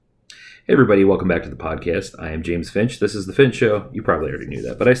Hey everybody, welcome back to the podcast. I am James Finch. This is the Finch Show. You probably already knew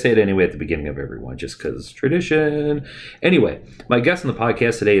that, but I say it anyway at the beginning of every one just because tradition. Anyway, my guest on the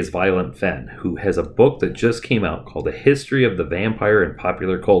podcast today is Violent Fenn, who has a book that just came out called A History of the Vampire in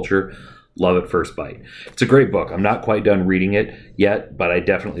Popular Culture. Love at First Bite. It's a great book. I'm not quite done reading it yet, but I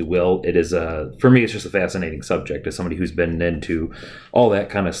definitely will. It is for me, it's just a fascinating subject. As somebody who's been into all that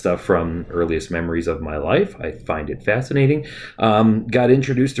kind of stuff from earliest memories of my life, I find it fascinating. Got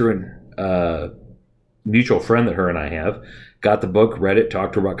introduced through an mutual friend that her and I have. Got the book, read it,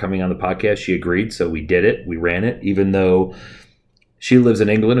 talked to her about coming on the podcast. She agreed, so we did it. We ran it, even though she lives in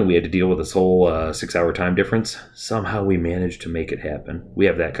England and we had to deal with this whole 6-hour time difference. Somehow we managed to make it happen. We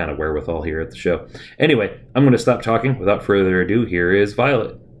have that kind of wherewithal here at the show. Anyway, I'm going to stop talking. Without further ado, here is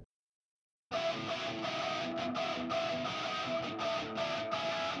Violet.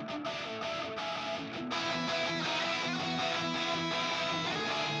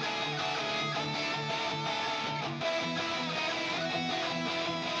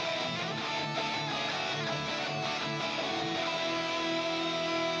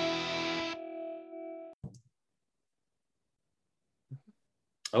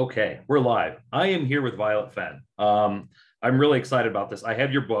 Okay, we're live. I am here with Violet Fenn. I'm really excited about this. I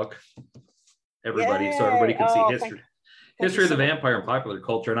have your book, everybody, so everybody Yay! can see Thank you history of the so much. vampire and popular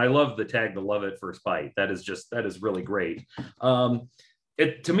culture. And I love the tag, "The Love at First Bite." That is really great. To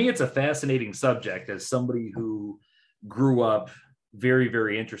me, it's a fascinating subject as somebody who grew up very,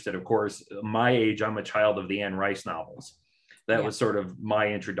 very interested. Of course, my age, I'm a child of the Anne Rice novels. That Yeah. was sort of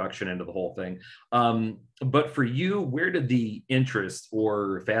my introduction into the whole thing. But for you, where did the interest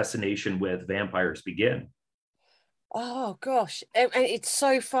or fascination with vampires begin? Oh gosh, and it's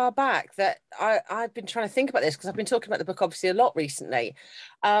so far back that I've been trying to think about this because I've been talking about the book obviously a lot recently,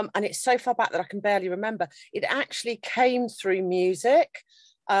 and it's so far back that I can barely remember. It actually came through music.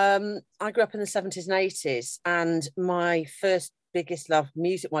 I grew up in the 70s and 80s, and my first biggest love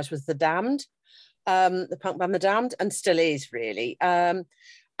music-wise was The Damned, the punk band The Damned, and still is really.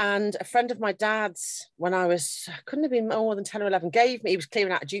 And a friend of my dad's, when couldn't have been more than 10 or 11, he was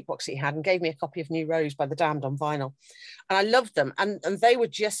clearing out a jukebox he had and gave me a copy of New Rose by The Damned on vinyl. And I loved them. And they were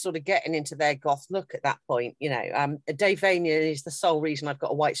just sort of getting into their goth look at that point. Dave Vania is the sole reason I've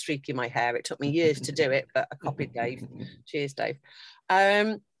got a white streak in my hair. It took me years to do it, but I copied Dave. Cheers, Dave.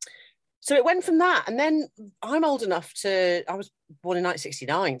 So it went from that. And then I was born in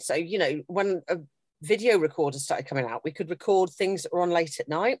 1969. So, when video recorders started coming out, we could record things that were on late at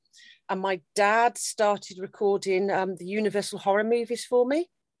night. And my dad started recording the Universal horror movies for me.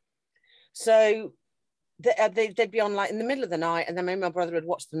 So they'd be on like in the middle of the night, and then my brother would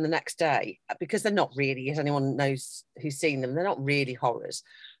watch them the next day because they're not really, as anyone knows who's seen them, they're not really horrors.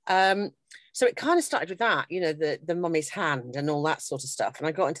 So it kind of started with that, the Mummy's Hand and all that sort of stuff. And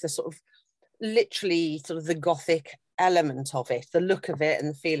I got into the sort of literally sort of the gothic element of it, the look of it and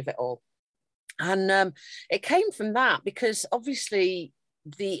the feel of it all. And it came from that because obviously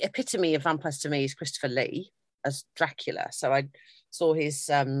the epitome of vampires to me is Christopher Lee as Dracula. So I saw his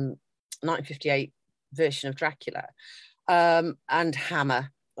 1958 version of Dracula, and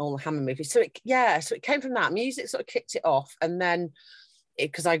Hammer, all the Hammer movies. So it came from that. Music sort of kicked it off, and then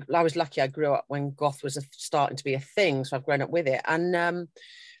because I was lucky, I grew up when goth was starting to be a thing, so I've grown up with it, and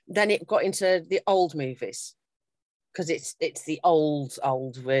then it got into the old movies, because it's the old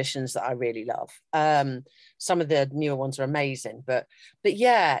versions that I really love. Some of the newer ones are amazing, but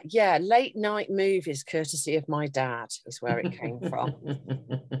yeah, late night movies, courtesy of my dad, is where it came from.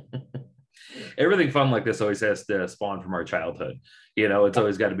 Everything fun like this always has to spawn from our childhood. It's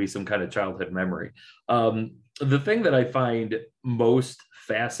always got to be some kind of childhood memory. The thing that I find most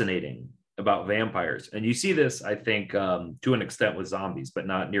fascinating about vampires, and you see this, I think, to an extent with zombies, but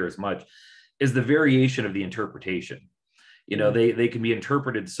not near as much, is the variation of the interpretation. They can be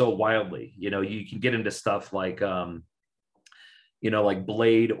interpreted so wildly. You can get into stuff like like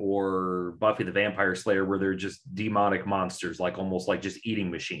Blade or Buffy the Vampire Slayer, where they're just demonic monsters, like almost like just eating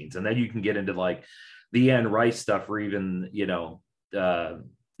machines. And then you can get into like the Anne Rice stuff, or even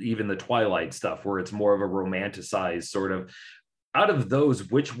even the Twilight stuff, where it's more of a romanticized sort of. Out of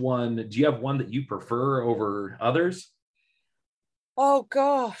those, which one do you have, one that you prefer over others? Oh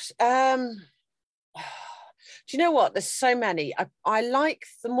gosh. Do you know what? There's so many. I like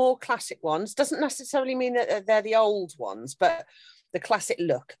the more classic ones. Doesn't necessarily mean that they're the old ones, but the classic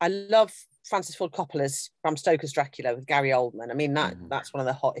look. I love Francis Ford Coppola's Bram Stoker's Dracula with Gary Oldman. I mean, that's one of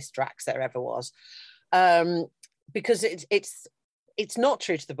the hottest Dracs there ever was. Because it's not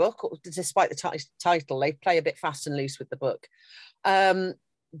true to the book, despite the title. They play a bit fast and loose with the book.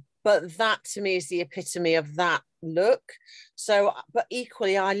 But that to me is the epitome of that look. So, but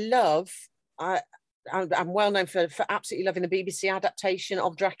equally, I'm well known for absolutely loving the BBC adaptation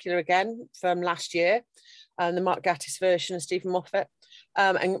of Dracula again from last year, and the Mark Gatiss version of Stephen Moffat,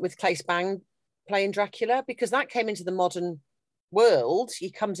 and with Claes Bang playing Dracula, because that came into the modern world.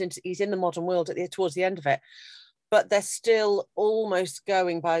 He's in the modern world towards the end of it, but they're still almost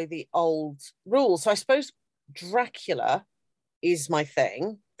going by the old rules. So I suppose Dracula is my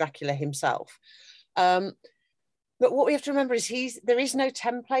thing, Dracula himself. But what we have to remember is there is no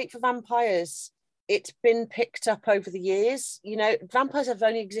template for vampires. It's been picked up over the years. You know, vampires have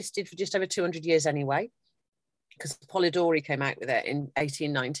only existed for just over 200 years anyway, because Polidori came out with it in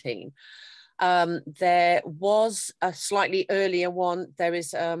 1819. There was a slightly earlier one. There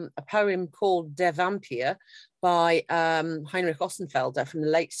is a poem called Der Vampir by Heinrich Ossenfelder from the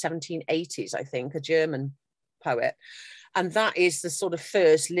late 1780s, I think, a German poet. And that is the sort of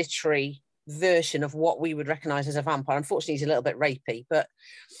first literary version of what we would recognize as a vampire. Unfortunately, he's a little bit rapey, but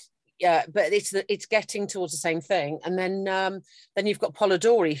yeah, but it's getting towards the same thing. And then you've got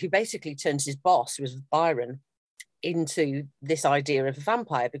Polidori, who basically turns his boss, who was Byron, into this idea of a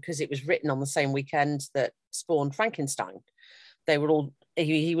vampire, because it was written on the same weekend that spawned Frankenstein. They were all,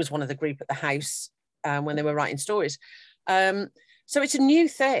 he was one of the group at the house when they were writing stories. So it's a new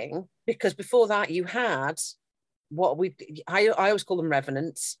thing, because before that you had I always call them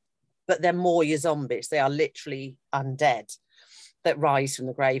revenants, but they're more your zombies. They are literally undead that rise from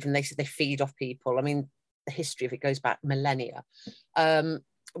the grave, and they feed off people. I mean, the history of it goes back millennia.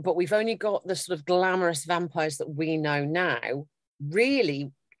 But we've only got the sort of glamorous vampires that we know now,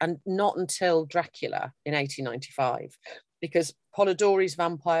 really, and not until Dracula in 1895, because Polidori's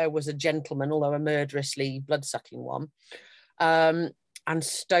vampire was a gentleman, although a murderously blood-sucking one. And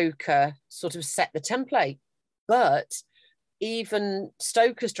Stoker sort of set the template. But even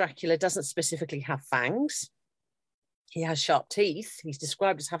Stoker's Dracula doesn't specifically have fangs. He has sharp teeth. He's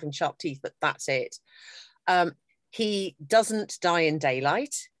described as having sharp teeth, but that's it. He doesn't die in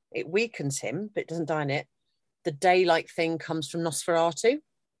daylight. It weakens him, but it doesn't die in it. The daylight thing comes from Nosferatu,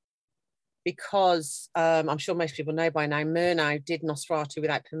 because I'm sure most people know by now, Murnau did Nosferatu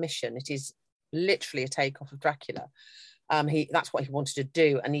without permission. It is literally a takeoff of Dracula. That's what he wanted to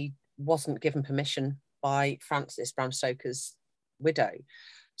do, and he wasn't given permission by Frances, Bram Stoker's widow.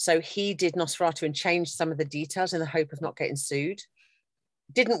 So he did Nosferatu and changed some of the details in the hope of not getting sued.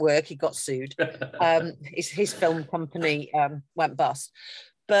 Didn't work, he got sued. His film company went bust.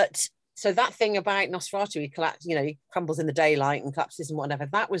 But so that thing about Nosferatu, he crumbles in the daylight and collapses and whatever,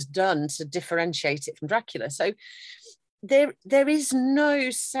 that was done to differentiate it from Dracula. So there is no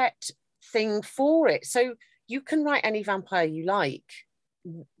set thing for it. So you can write any vampire you like.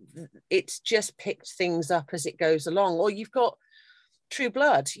 It's just picked things up as it goes along. Or you've got True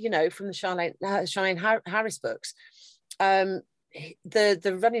Blood, from the Charlene Harris books. The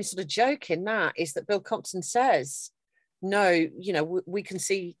running sort of joke in that is that Bill Compton says, no, we can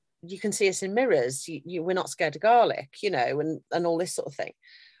see, you can see us in mirrors. We're not scared of garlic, and all this sort of thing.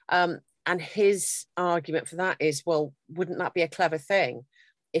 And his argument for that is, well, wouldn't that be a clever thing?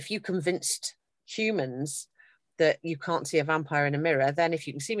 If you convinced humans that you can't see a vampire in a mirror, then if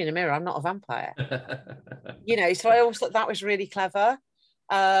you can see me in a mirror, I'm not a vampire. So I always thought that was really clever.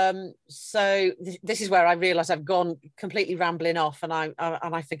 So this is where I realize I've gone completely rambling off, and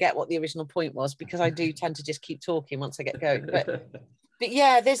I forget what the original point was, because I do tend to just keep talking once I get going. But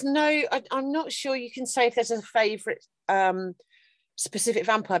yeah, I'm not sure you can say if there's a favorite specific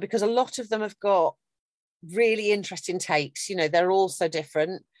vampire, because a lot of them have got really interesting takes. They're all so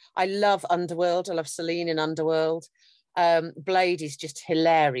different. I love Underworld. I love Celine in Underworld. Blade is just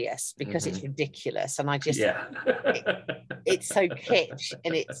hilarious because it's ridiculous, and I just it's so kitsch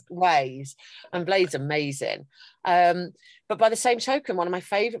in its ways, and Blade's amazing. But by the same token, one of my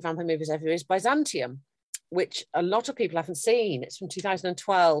favorite vampire movies ever is Byzantium, which a lot of people haven't seen. It's from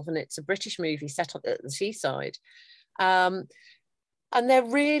 2012, and it's a British movie set at the seaside, and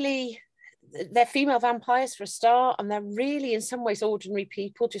they're female vampires for a start, and they're really in some ways ordinary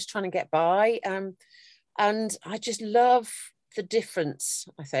people just trying to get by. And I just love the difference,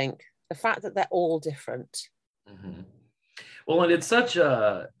 I think, the fact that they're all different. Well, and it's such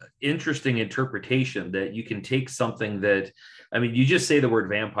a interesting interpretation that you can take something that, I mean, you just say the word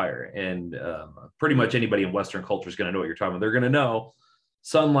vampire, and pretty much anybody in Western culture is going to know what you're talking about. They're going to know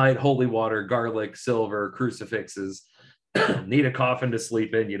sunlight, holy water, garlic, silver, crucifixes, need a coffin to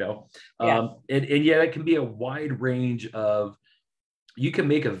sleep in, and yet it can be a wide range of, you can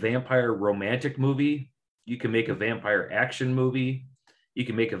make a vampire romantic movie, you can make a vampire action movie, you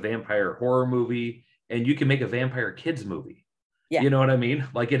can make a vampire horror movie, and you can make a vampire kids movie. Yeah. You know what I mean?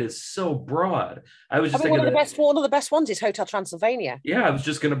 Like, it is so broad. I was I just mean, thinking that. one of the best ones is Hotel Transylvania. Yeah, I was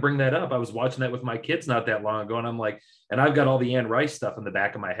just going to bring that up. I was watching that with my kids not that long ago, and I'm like, and I've got all the Anne Rice stuff in the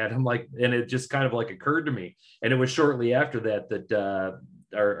back of my head. I'm like, and it just kind of like occurred to me. And it was shortly after that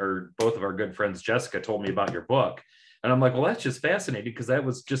our both of our good friends, Jessica, told me about your book. And I'm like, well, that's just fascinating, because that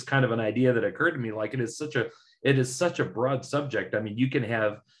was just kind of an idea that occurred to me. Like, it is such a broad subject. I mean, you can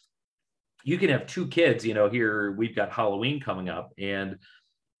have two kids, here we've got Halloween coming up, and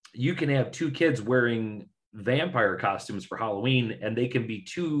you can have two kids wearing vampire costumes for Halloween, and they can be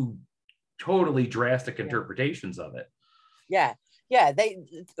two totally drastic interpretations of it. Yeah. Yeah,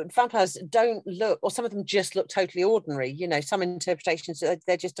 vampires don't look, or some of them just look totally ordinary. Some interpretations,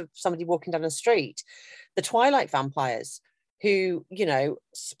 they're just somebody walking down the street. The Twilight vampires, who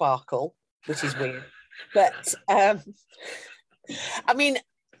sparkle, which is weird, but I mean,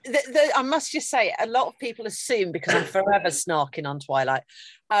 I must just say, a lot of people assume, because I'm forever snarking on Twilight,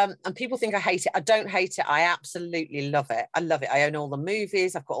 and people think I hate it. I don't hate it. I absolutely love it. I love it. I own all the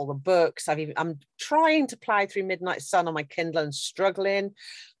movies. I've got all the books. I'm trying to plow through Midnight Sun on my Kindle and struggling,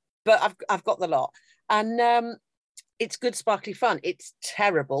 but I've got the lot. And it's good, sparkly fun. It's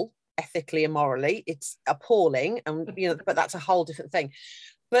terrible ethically and morally. It's appalling, and but that's a whole different thing.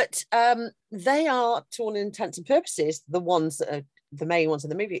 But they are, to all intents and purposes, the ones that are the main ones in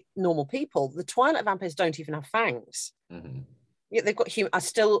the movie, normal people. The Twilight vampires don't even have fangs. Mm-hmm. Yeah, they've got human.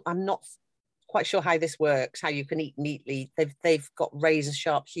 I'm not quite sure how this works, how you can eat neatly. They've got razor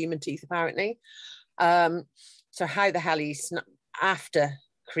sharp human teeth, apparently. So how the hell he's after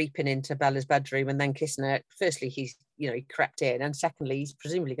creeping into Bella's bedroom and then kissing her? Firstly, he crept in, and secondly, he's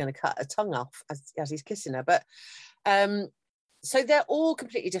presumably going to cut her tongue off as he's kissing her. But so they're all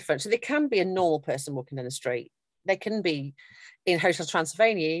completely different. So they can be a normal person walking down the street. They can be in Hotel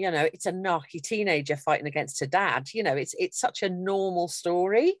Transylvania, it's a narky teenager fighting against her dad. It's such a normal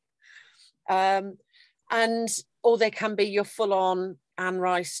story. Or they can be your full-on Anne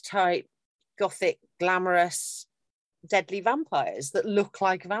Rice type, gothic, glamorous, deadly vampires that look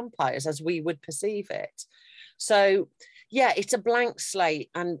like vampires as we would perceive it. So, yeah, it's a blank slate,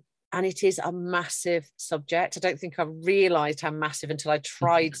 and it is a massive subject. I don't think I realised how massive until I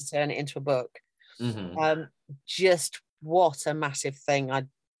tried to turn it into a book. Mm-hmm. Just what a massive thing I'd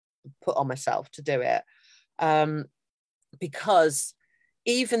put on myself to do it, because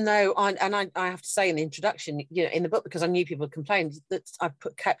even though I have to say in the introduction, in the book, because I knew people would complain, that I've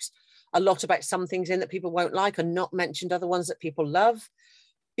kept a lot about some things in that people won't like and not mentioned other ones that people love,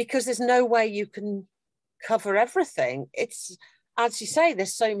 because there's no way you can cover everything. It's, as you say,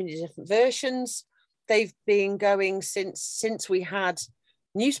 there's so many different versions. They've been going since we had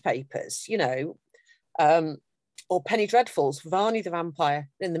newspapers, or penny dreadfuls. Varney the Vampire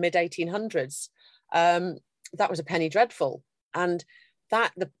in the mid 1800s, that was a penny dreadful, and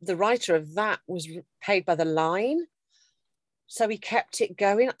that the writer of that was paid by the line, so he kept it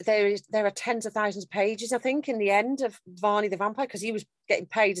going. There are tens of thousands of pages, I think, in the end of Varney the Vampire, because he was getting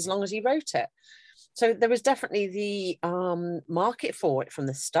paid as long as he wrote it. So there was definitely the market for it from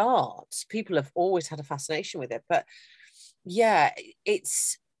the start. People have always had a fascination with it, but yeah,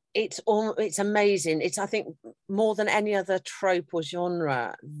 it's amazing. It's, I think, more than any other trope or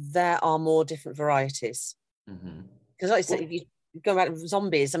genre, there are more different varieties. Because like I said, if you go back to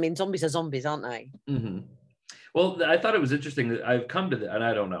zombies, I mean, zombies are zombies, aren't they? Mm-hmm. Well, I thought it was interesting that I've come to that, and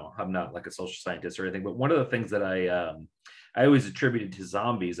I don't know, I'm not like a social scientist or anything, but one of the things that I always attributed to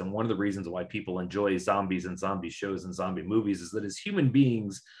zombies, and one of the reasons why people enjoy zombies and zombie shows and zombie movies, is that as human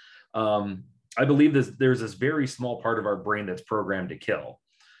beings, I believe there's this very small part of our brain that's programmed to kill.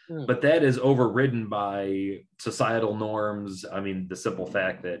 But that is overridden by societal norms. I mean, the simple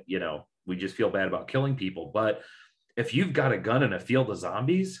fact that, we just feel bad about killing people. But if you've got a gun in a field of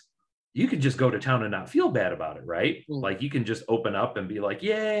zombies, you can just go to town and not feel bad about it, right? Like, you can just open up and be like,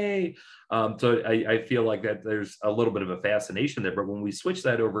 yay. So I feel like that there's a little bit of a fascination there. But when we switch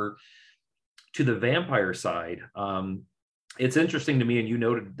that over to the vampire side, it's interesting to me, and you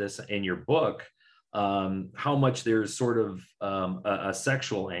noted this in your book, how much there's sort of a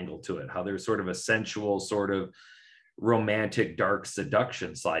sexual angle to it, how there's sort of a sensual, sort of romantic, dark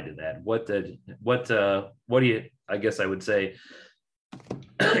seduction side to that. What do you, I guess I would say,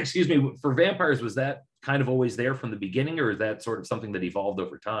 excuse me, for vampires, was that kind of always there from the beginning, or is that sort of something that evolved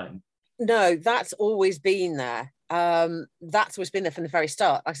over time? No, that's always been there. That's always been there from the very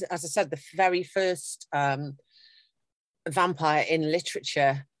start. As I said, the very first vampire in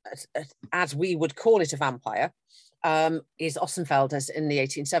literature, as we would call it a vampire, is Ossenfelder's in the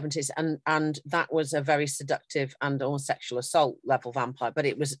 1870s, and that was a very seductive and almost sexual assault level vampire, but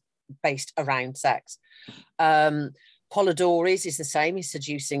it was based around sex. Polidori's is the same. He's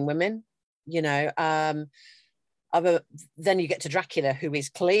seducing women, you know. Then you get to Dracula, who is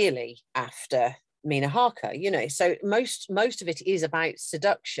clearly after Mina Harker, you know. So most of it is about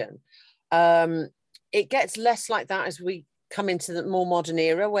seduction. It gets less like that as we come into the more modern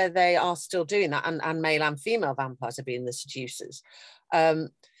era, where they are still doing that, and male and female vampires are being the seducers.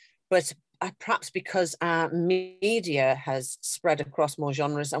 But perhaps because our media has spread across more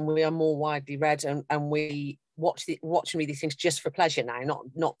genres, and we are more widely read, and we watch and read these things just for pleasure now,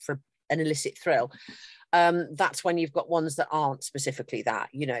 not for an illicit thrill. That's when you've got ones that aren't specifically that,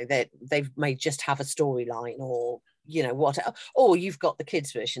 you know, they may just have a storyline, or, you know, what, or you've got the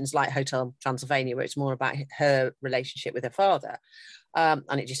kids versions like Hotel Transylvania, where it's more about her relationship with her father,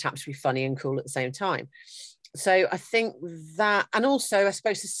 and it just happens to be funny and cool at the same time. So I think that, and also I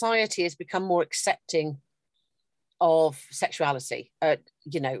suppose society has become more accepting of sexuality,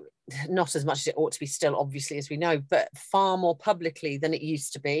 you know, not as much as it ought to be still, obviously, as we know, but far more publicly than it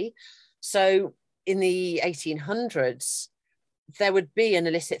used to be. So in the 1800s, there would be an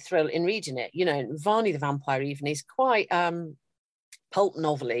illicit thrill in reading it. You know, Varney the Vampire even is quite pulp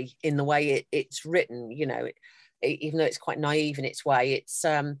novel-y in the way it's written, you know, even though it's quite naive in its way.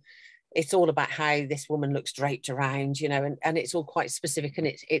 It's all about how this woman looks draped around, you know, and it's all quite specific, and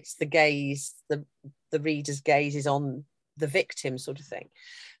it's the gaze, the reader's gaze is on the victim, sort of thing.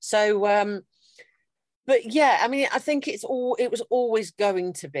 So but yeah, I mean, I think it was always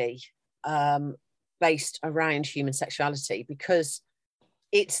going to be based around human sexuality, because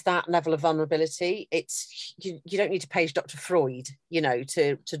it's that level of vulnerability. It's you don't need to page Dr. Freud, you know,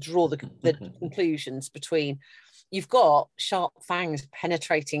 to draw the conclusions between, you've got sharp fangs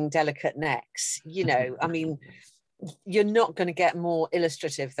penetrating delicate necks, you know. I mean, you're not going to get more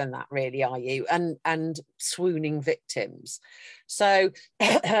illustrative than that, really, are you? And swooning victims. So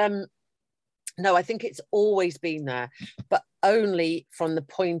no, I think it's always been there, but only from the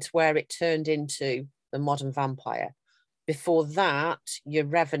point where it turned into the modern vampire. Before that, your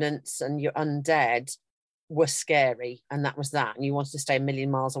revenants and your undead were scary, and that was that. And you wanted to stay a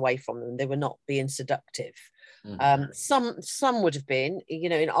million miles away from them. They were not being seductive. Mm-hmm. Some would have been, you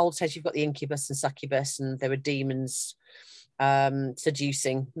know, in old days, you've got the incubus and succubus, and there were demons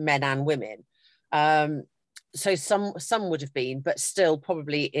seducing men and women. So some would have been, but still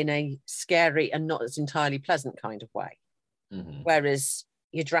probably in a scary and not as entirely pleasant kind of way. Mm-hmm. Whereas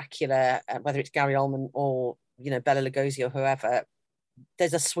your Dracula, whether it's Gary Oldman or, you know, Bela Lugosi or whoever,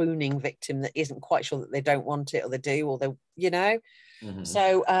 there's a swooning victim that isn't quite sure that they don't want it, or they do, or they, you know. Mm-hmm.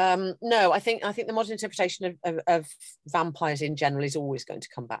 So no, I think the modern interpretation of vampires in general is always going to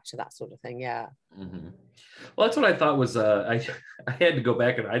come back to that sort of thing. Yeah. Mm-hmm. Well, that's what I thought was I had to go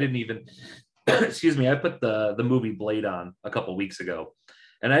back, and I didn't even excuse me, I put the movie Blade on a couple weeks ago,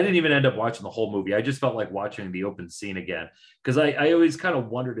 and I didn't even end up watching the whole movie. I just felt like watching the open scene again, because I always kind of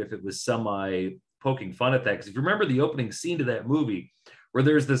wondered if it was semi poking fun at that. Because if you remember the opening scene to that movie, where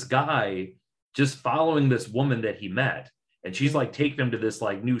there's this guy just following this woman that he met, and she's like taking him to this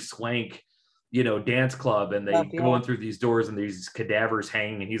like new swank, you know, dance club, and they going through these doors and these cadavers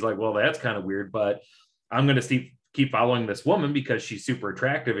hanging, and he's like, well, that's kind of weird, but I'm going to keep following this woman because she's super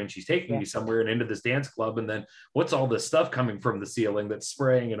attractive and she's taking me somewhere and into this dance club. And then what's all this stuff coming from the ceiling that's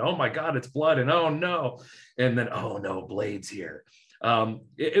spraying, and oh my God, it's blood, and oh no. And then, oh no, Blade's here.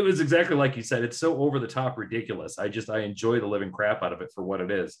 It was exactly like you said. It's so over the top ridiculous. I enjoy the living crap out of it for what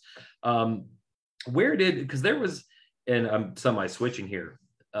it is. Because there was, and I'm semi switching here,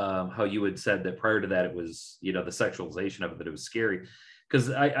 how you had said that prior to that, it was, you know, the sexualization of it, that it was scary.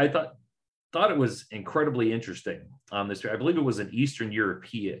 Because I thought it was incredibly interesting. This, I believe it was in Eastern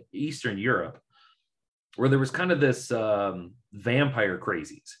Europe, where there was kind of this vampire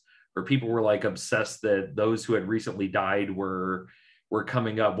crazies, where people were like obsessed that those who had recently died were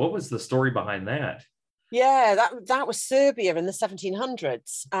coming up. What was the story behind that? Yeah, that was Serbia in the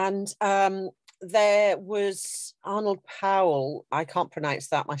 1700s, and there was Arnold Powell. I can't pronounce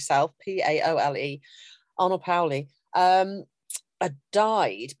that myself. Paole, Arnold Powley.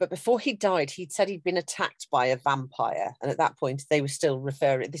 Died, but before he died, he'd said he'd been attacked by a vampire, and at that point they were still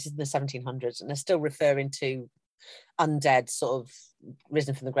referring, this is in the 1700s, and they're still referring to undead, sort of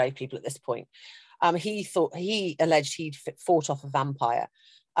risen from the grave people at this point. He alleged he'd fought off a vampire,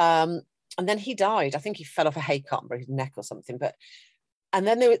 and then he died. I think he fell off a hay cart and broke his neck or something, and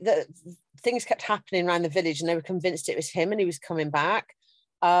then things kept happening around the village, and they were convinced it was him and he was coming back.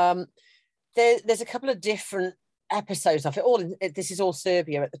 There's a couple of different episodes of it. This is all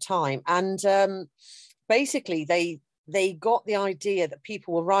Serbia at the time, and basically they got the idea that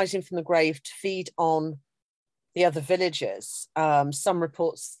people were rising from the grave to feed on the other villagers. Some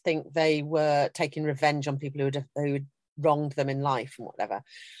reports think they were taking revenge on people who had wronged them in life and whatever.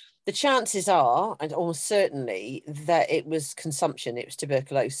 The chances are, and almost certainly, that it was consumption, it was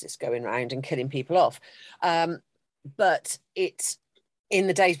tuberculosis going around and killing people off. But it's in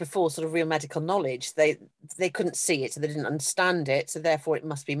the days before sort of real medical knowledge, they couldn't see it, so they didn't understand it, so therefore it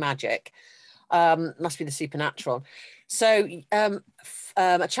must be magic, must be the supernatural. So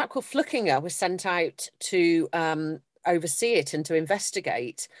a chap called Fluckinger was sent out to oversee it and to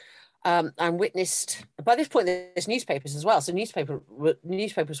investigate, and witnessed. By this point, there's newspapers as well, so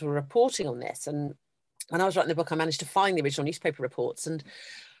newspapers were reporting on this. And when I was writing the book, I managed to find the original newspaper reports, and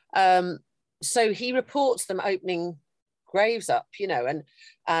so he reports them opening graves up, you know,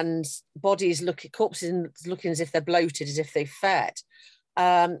 and bodies corpses looking as if they're bloated, as if they've fed.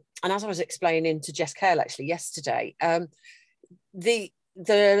 And as I was explaining to Jess Cale actually yesterday, the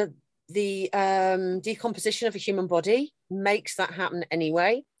decomposition of a human body makes that happen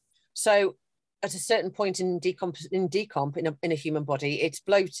anyway. So at a certain point in a human body, it's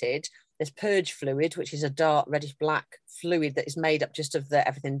bloated. There's purge fluid, which is a dark reddish black fluid that is made up just of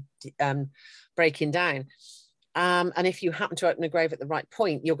everything breaking down. And if you happen to open a grave at the right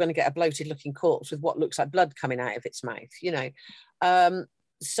point, you're going to get a bloated looking corpse with what looks like blood coming out of its mouth, you know.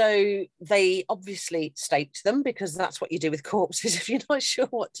 So they obviously staked them, because that's what you do with corpses if you're not sure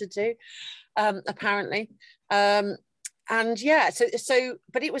what to do, apparently. And yeah, so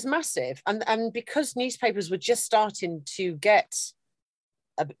but it was massive. And because newspapers were just starting to get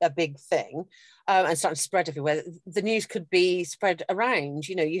a big thing, and starting to spread everywhere, the news could be spread around.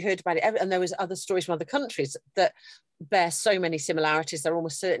 You know, you heard about it, and there was other stories from other countries that bear so many similarities. They're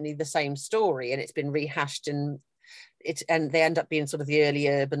almost certainly the same story, and it's been rehashed, and they end up being sort of the early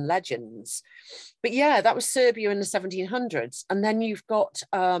urban legends. But yeah, that was Serbia in the 1700s. And then you've got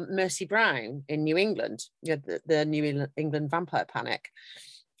Mercy Brown in New England, you know, the New England vampire panic.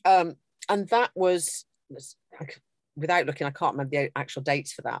 And that was without looking, I can't remember the actual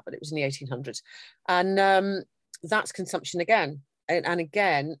dates for that, but it was in the 1800s. And that's consumption again. And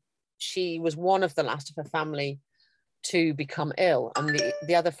again, she was one of the last of her family to become ill. And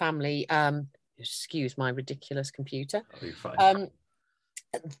the other family, excuse my ridiculous computer. Oh, you're fine.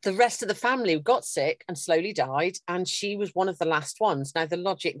 The rest of the family got sick and slowly died, and she was one of the last ones. Now, the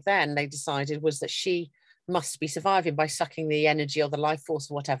logic then, they decided, was that she must be surviving by sucking the energy or the life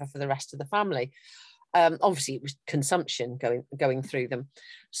force or whatever for the rest of the family. Obviously, it was consumption going through them.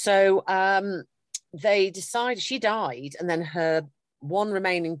 So they decided, she died, and then her one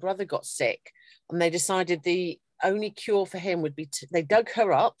remaining brother got sick, and they decided the only cure for him would be they dug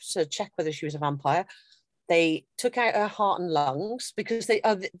her up to check whether she was a vampire. They took out her heart and lungs, because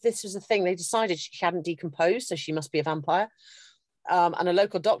this was the thing, they decided she hadn't decomposed, so she must be a vampire. And a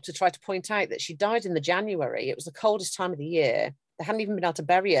local doctor tried to point out that she died in the January. It was the coldest time of the year. They hadn't even been able to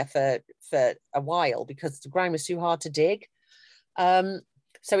bury her for a while, because the ground was too hard to dig. So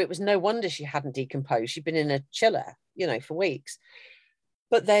it was no wonder she hadn't decomposed. She'd been in a chiller, you know, for weeks.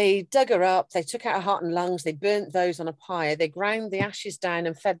 But they dug her up, they took out her heart and lungs, they burnt those on a pyre, they ground the ashes down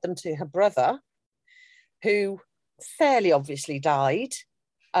and fed them to her brother, who fairly obviously died.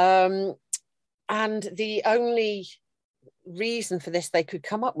 And the only reason for this they could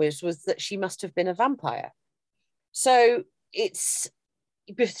come up with was that she must have been a vampire. So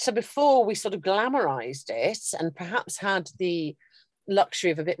before we sort of glamorized it and perhaps had the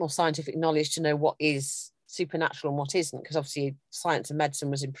luxury of a bit more scientific knowledge to know what is supernatural and what isn't, because obviously science and medicine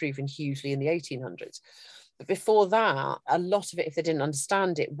was improving hugely in the 1800s. But before that, a lot of it, if they didn't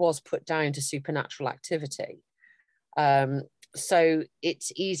understand it, was put down to supernatural activity. So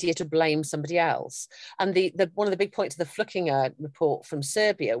it's easier to blame somebody else. And the one of the big points of the Fluckinger report from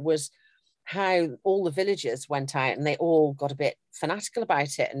Serbia was how all the villagers went out and they all got a bit fanatical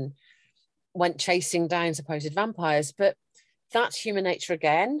about it and went chasing down supposed vampires. But that's human nature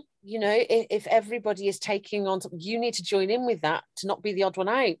again. You know, if everybody is taking on, you need to join in with that to not be the odd one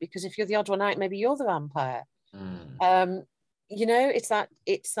out, because if you're the odd one out, maybe you're the vampire. You know, it's that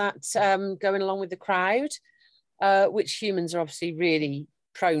going along with the crowd, which humans are obviously really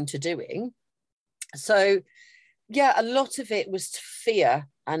prone to doing. So yeah, a lot of it was fear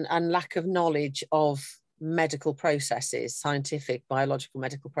and lack of knowledge of medical processes, scientific, biological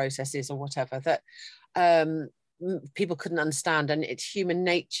medical processes or whatever, that people couldn't understand. And it's human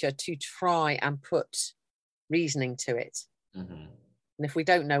nature to try and put reasoning to it. And if we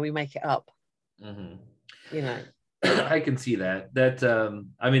don't know, we make it up. You know. I can see that.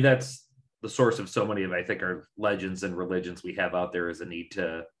 I mean, that's the source of so many of, I think, our legends and religions we have out there, is a need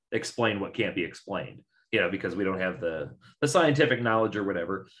to explain what can't be explained, you know, because we don't have the scientific knowledge or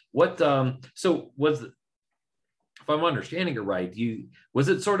whatever. So was, if I'm understanding it right, was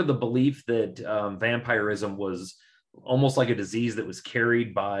it sort of the belief that vampirism was almost like a disease that was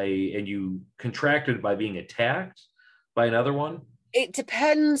carried by, and you contracted by being attacked by another one? It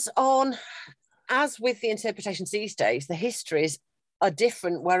depends on, as with the interpretations these days, the histories are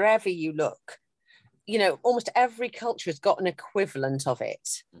different wherever you look. You know, almost every culture has got an equivalent of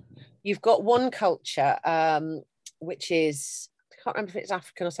it. You've got one culture, which is, I can't remember if it's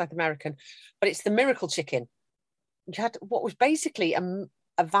African or South American, but it's the miracle chicken. You had what was basically a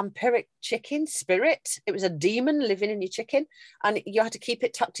vampiric chicken spirit. It was a demon living in your chicken, and you had to keep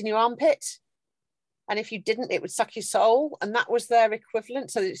it tucked in your armpit. And if you didn't, it would suck your soul. And that was their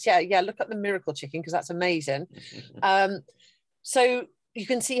equivalent. So it's, yeah, look at the miracle chicken, because that's amazing. So you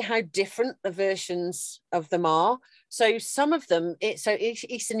can see how different the versions of them are. So some of them, so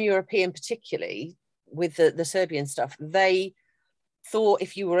Eastern European particularly, with the Serbian stuff, they thought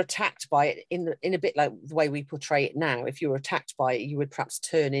if you were attacked by it, in a bit like the way we portray it now, if you were attacked by it, you would perhaps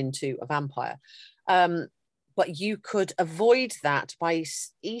turn into a vampire. But you could avoid that by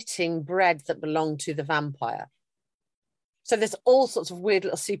eating bread that belonged to the vampire. So there's all sorts of weird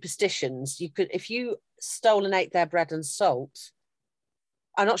little superstitions. You could, if you stole and ate their bread and salt,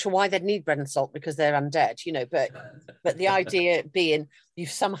 I'm not sure why they'd need bread and salt because they're undead, you know, but the idea being you've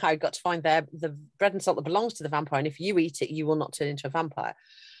somehow got to find the bread and salt that belongs to the vampire, and if you eat it, you will not turn into a vampire.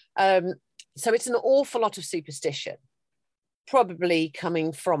 So it's an awful lot of superstition, probably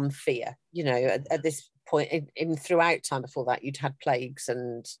coming from fear, you know, at this point in throughout time before that, you'd had plagues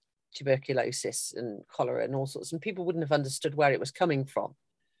and tuberculosis and cholera and all sorts, and people wouldn't have understood where it was coming from.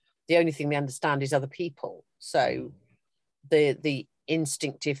 The only thing they understand is other people. So the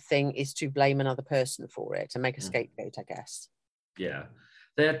instinctive thing is to blame another person for it and make a scapegoat, I guess. Yeah.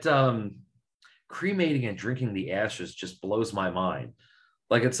 That cremating and drinking the ashes just blows my mind.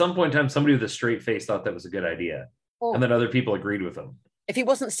 Like at some point in time, somebody with a straight face thought that was a good idea. Oh. And then other people agreed with him. If he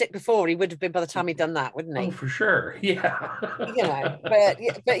wasn't sick before, he would have been by the time he'd done that, wouldn't he? Oh, for sure. Yeah. You know,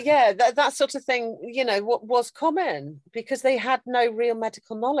 but yeah, that sort of thing, you know, what was common because they had no real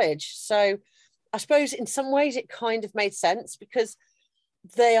medical knowledge. So I suppose in some ways it kind of made sense because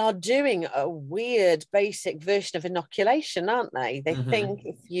they are doing a weird basic version of inoculation, aren't they? They think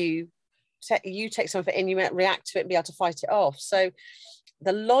if you take some of it in, you might react to it and be able to fight it off. So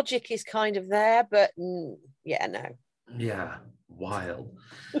the logic is kind of there, but yeah, no. Yeah, wild.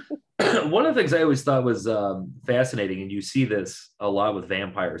 One of the things I always thought was fascinating, and you see this a lot with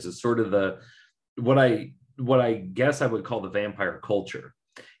vampires, is sort of what I guess I would call the vampire culture.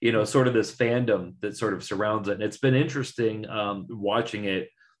 You know, sort of this fandom that sort of surrounds it. And it's been interesting watching it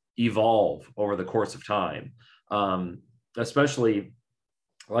evolve over the course of time, especially,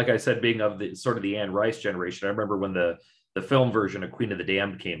 like I said, being of the sort of the Anne Rice generation. I remember when the film version of Queen of the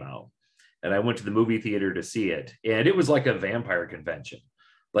Damned came out, and I went to the movie theater to see it, and it was like a vampire convention.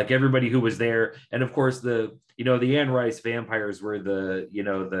 Like everybody who was there, and of course the Anne Rice vampires were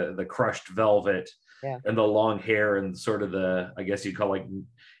the crushed velvet. Yeah. And the long hair and sort of I guess you'd call like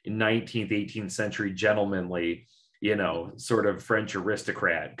 19th, 18th century gentlemanly, you know, sort of French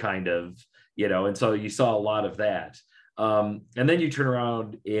aristocrat kind of, you know, and so you saw a lot of that. And then you turn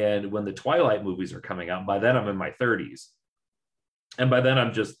around and when the Twilight movies are coming out, by then I'm in my 30s. And by then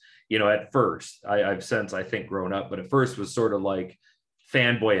I'm just, you know, at first I've since I think grown up, but at first was sort of like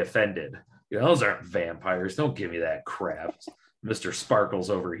fanboy offended. You know, those aren't vampires. Don't give me that crap. Mr. Sparkles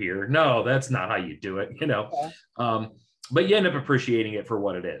over here. No, that's not how you do it, you know. Yeah. But you end up appreciating it for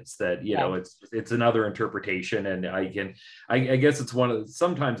what it is, that, you know, it's another interpretation. And I guess it's one of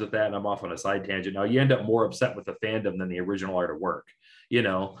sometimes with that, and I'm off on a side tangent now, you end up more upset with the fandom than the original art of work, you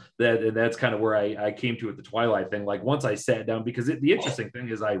know, that's kind of where I came to with the Twilight thing. Like once I sat down, because the interesting thing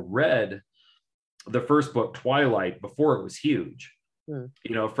is I read the first book, Twilight, before it was huge.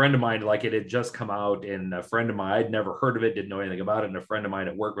 You know, a friend of mine, like it had just come out, and a friend of mine, I'd never heard of it, didn't know anything about it. And a friend of mine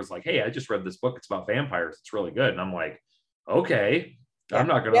at work was like, "Hey, I just read this book. It's about vampires. It's really good." And I'm like, okay, yeah. I'm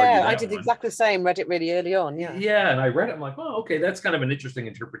not going to argue that. I did exactly the same, read it really early on. Yeah. Yeah. And I read it. I'm like, oh, okay, that's kind of an interesting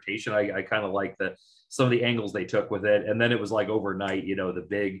interpretation. I kind of like some of the angles they took with it. And then it was like overnight, you know, the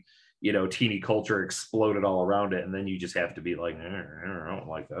big, you know, teeny culture exploded all around it. And then you just have to be like, I don't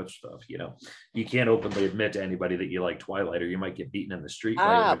like that stuff. You know, you can't openly admit to anybody that you like Twilight, or you might get beaten in the street.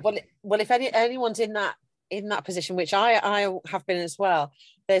 Well, if anyone's in that position, which I have been as well,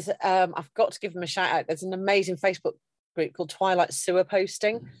 there's I've got to give them a shout out. There's an amazing Facebook group called Twilight Sewer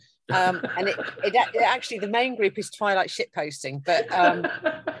Posting. And it actually, the main group is Twilight Shit Posting, but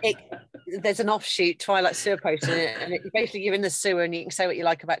there's an offshoot, Twilight Sewer Posting, and basically you're in the sewer and you can say what you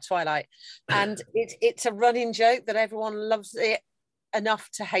like about Twilight, and it's a running joke that everyone loves it enough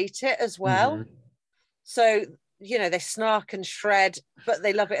to hate it as well. So they snark and shred, but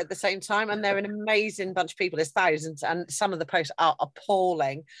they love it at the same time. And they're an amazing bunch of people. There's thousands, and some of the posts are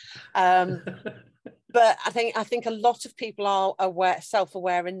appalling. But I think a lot of people are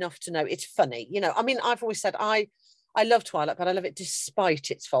self-aware enough to know it's funny. I mean, I've always said I love Twilight, but I love it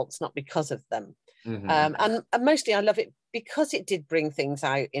despite its faults, not because of them. And mostly I love it because it did bring things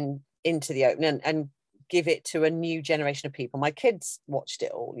out into the open and give it to a new generation of people. My kids watched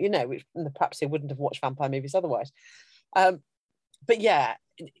it all, which perhaps they wouldn't have watched vampire movies otherwise. But yeah,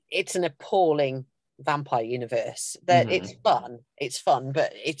 it's an appalling vampire universe. That it's fun,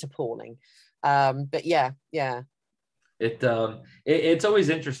 but it's appalling. But yeah. It's always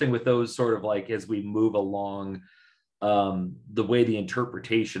interesting with those sort of like as we move along, the way the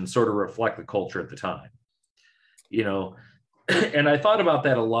interpretations sort of reflect the culture at the time, and I thought about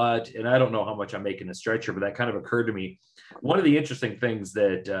that a lot, and I don't know how much I'm making a stretch here, but that kind of occurred to me. One of the interesting things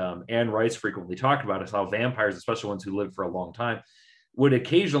that Anne Rice frequently talked about is how vampires, especially ones who live for a long time, would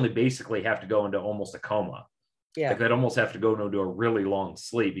occasionally basically have to go into almost a coma. Yeah. Like they'd almost have to go into a really long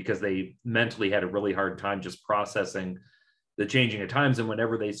sleep because they mentally had a really hard time just processing the changing of times. And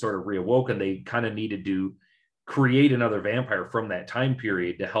whenever they sort of reawoken, they kind of needed to create another vampire from that time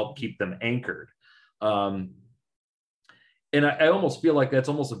period to help keep them anchored. And I almost feel like that's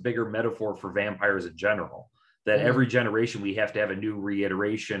almost a bigger metaphor for vampires in general, that every generation we have to have a new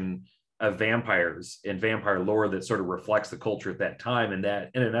reiteration of vampires and vampire lore that sort of reflects the culture at that time. And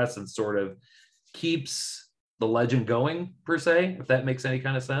that, in essence, sort of keeps the legend going, per se, if that makes any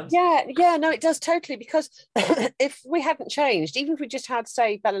kind of sense. Yeah, no, it does totally, because if we hadn't changed, even if we just had,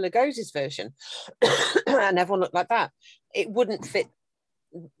 say, Bela Lugosi's version and everyone looked like that, it wouldn't fit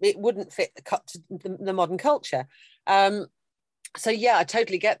the cut to the modern culture. So yeah, I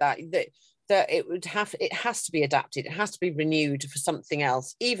totally get that it has to be adapted, it has to be renewed for something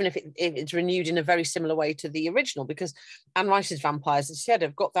else, even if it's renewed in a very similar way to the original, because Anne Rice's vampires, as I said,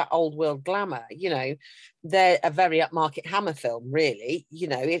 have got that old world glamour. They're a very upmarket Hammer film, really.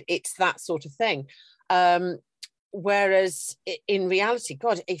 It's that sort of thing. Whereas in reality,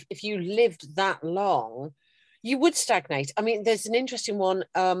 God, if you lived that long, you would stagnate. I mean, there's an interesting one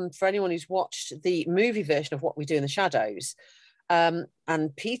for anyone who's watched the movie version of What We Do in the Shadows.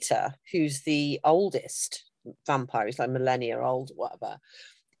 And Peter, who's the oldest vampire, he's like millennia old, whatever,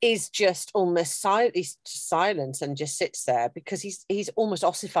 is just almost silent and just sits there because he's almost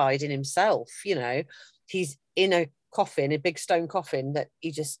ossified in himself. He's in a coffin, a big stone coffin that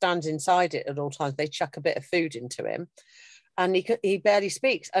he just stands inside it at all times. They chuck a bit of food into him, and he barely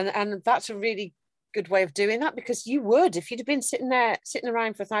speaks. And that's a really good way of doing that, because you would, if you'd have been sitting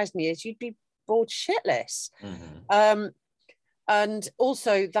around for 1,000 years, you'd be bored shitless. And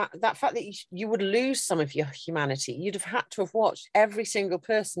also that fact that you would lose some of your humanity. You'd have had to have watched every single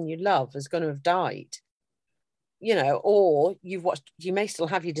person you love is going to have died, or you may still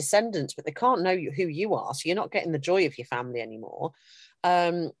have your descendants, but they can't know who you are. So you're not getting the joy of your family anymore.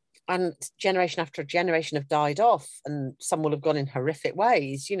 And generation after generation have died off, and some will have gone in horrific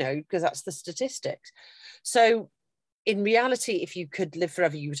ways, because that's the statistics. So in reality, if you could live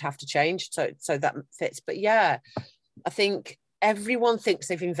forever, you would have to change. So that fits. But yeah, I think everyone thinks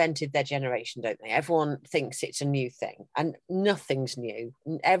they've invented their generation, don't they? Everyone thinks it's a new thing, and nothing's new.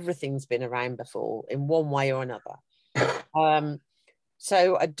 Everything's been around before in one way or another.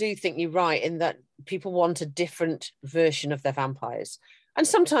 So I do think you're right in that people want a different version of their vampires. And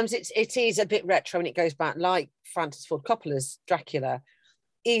sometimes it is a bit retro and it goes back, like Francis Ford Coppola's Dracula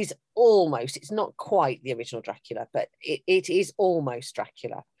is almost, it's not quite the original Dracula, but it is almost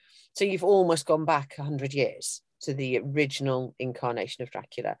Dracula. So you've almost gone back 100 years to the original incarnation of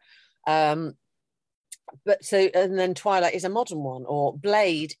Dracula. And then Twilight is a modern one, or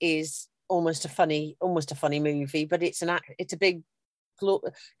Blade is almost a funny movie, but it's a big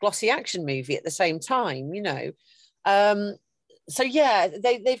glossy action movie at the same time, So yeah,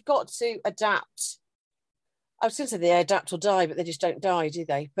 they've got to adapt. I was going to say they adapt or die, but they just don't die, do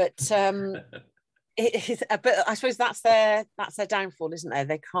they? But but I suppose that's their downfall, isn't there?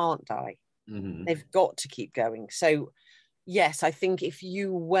 They can't die. They've got to keep going. So yes, I think if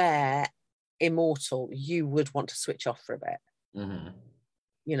you were immortal, you would want to switch off for a bit.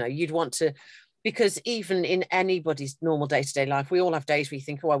 You'd want to, because even in anybody's normal day-to-day life, we all have days where you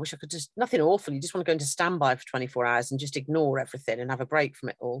think, oh, I wish I could just, nothing awful, you just want to go into standby for 24 hours and just ignore everything and have a break from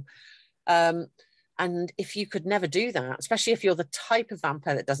it all. And if you could never do that, especially if you're the type of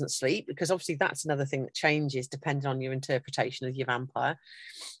vampire that doesn't sleep, because obviously that's another thing that changes depending on your interpretation of your vampire.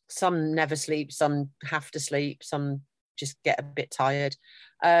 Some never sleep, some have to sleep, some just get a bit tired.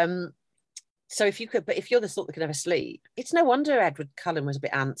 So if you're the sort that can never sleep, it's no wonder Edward Cullen was a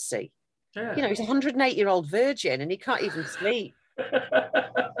bit antsy. You know, he's a 108-year-old virgin and he can't even sleep.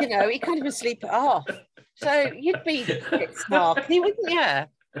 You know, he can't even sleep it off. So you'd be a bit snarky, wouldn't you?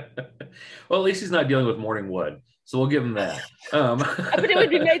 Well, at least he's not dealing with morning wood, so we'll give him that. But it would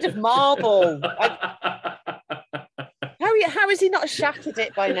be made of marble. How has he not shattered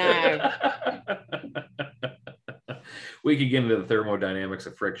it by now? We could get into the thermodynamics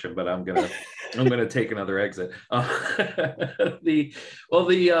of friction, but I'm gonna take another exit.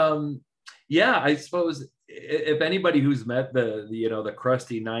 Yeah, I suppose if anybody who's met the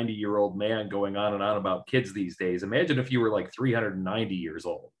crusty 90-year-old man going on and on about kids these days, imagine if you were like 390 years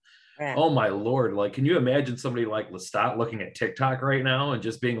old. Yeah. Oh my Lord. Like, can you imagine somebody like Lestat looking at TikTok right now and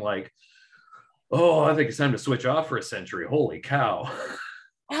just being like, oh, I think it's time to switch off for a century. Holy cow.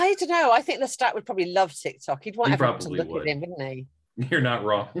 I don't know. I think Lestat would probably love TikTok. He'd want everyone to look at him, wouldn't he? You're not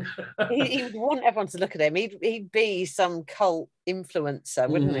wrong. he would want everyone to look at him. He'd be some cult influencer,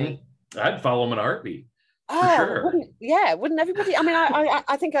 wouldn't he? I'd follow him in a heartbeat. Oh, sure. Wouldn't everybody? I mean,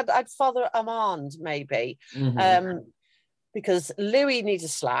 I think I'd follow Armand maybe, because Louis needs a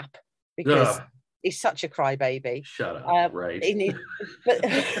slap because he's such a crybaby. Shut up! Right.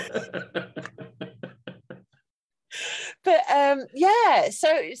 But yeah. So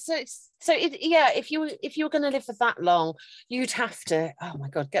if you were going to live for that long, you'd have to. Oh my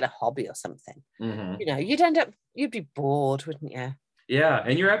God, get a hobby or something. You know, you'd be bored, wouldn't you? Yeah,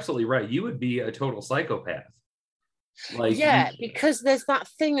 and you're absolutely right. You would be a total psychopath. Like, because there's that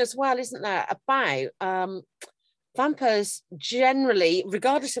thing as well, isn't there, about vampires generally,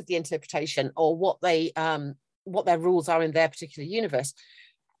 regardless of the interpretation or what their rules are in their particular universe.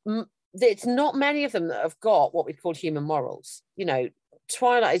 It's not many of them that have got what we call human morals. You know,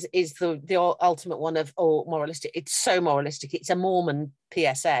 Twilight is the ultimate one of moralistic. It's so moralistic. It's a Mormon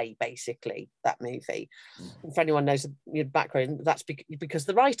PSA, basically, that movie. If anyone knows your background, that's because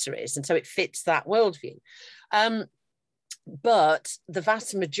the writer is, and so it fits that worldview. But the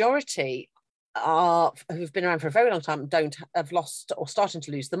vast majority who've been around for a very long time have lost or starting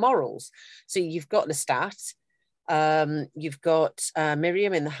to lose the morals. So you've got Lestat, you've got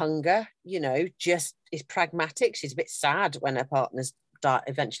Miriam in The Hunger. You know, just is pragmatic. She's a bit sad when her partners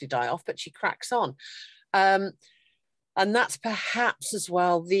eventually die off, but she cracks on. And that's perhaps as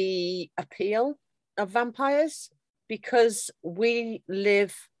well the appeal of vampires, because we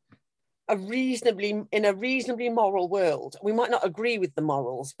live in a reasonably moral world. We might not agree with the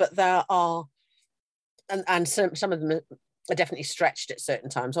morals, but there are, and some of them are definitely stretched at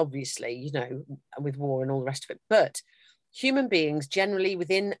certain times, obviously, you know, with war and all the rest of it. But human beings generally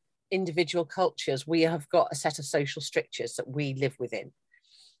within individual cultures, we have got a set of social strictures that we live within.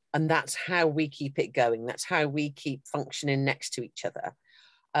 And that's how we keep it going. That's how we keep functioning next to each other.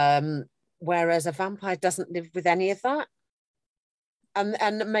 Whereas a vampire doesn't live with any of that.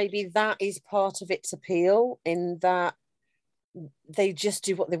 And maybe that is part of its appeal, in that they just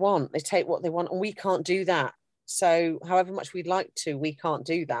do what they want. They take what they want, and we can't do that. So however much we'd like to, we can't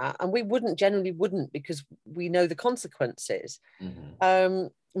do that. And we generally wouldn't, because we know the consequences.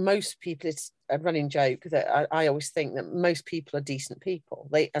 Most people, it's a running joke that I always think that most people are decent people.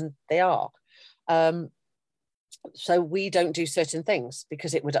 They are. So we don't do certain things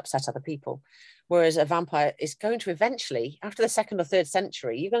because it would upset other people. Whereas a vampire is going to eventually, after the 2nd or 3rd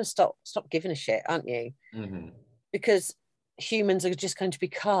century, you're going to stop giving a shit, aren't you? Because humans are just going to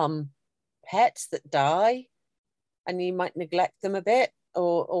become pets that die, and you might neglect them a bit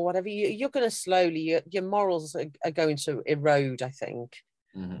or whatever. You're going to slowly, your morals are going to erode, I think,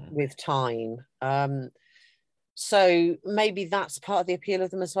 with time. So maybe that's part of the appeal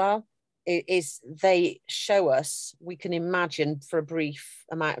of them as well. Is they show us, we can imagine for a brief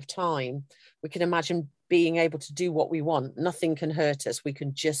amount of time, we can imagine being able to do what we want. Nothing can hurt us. We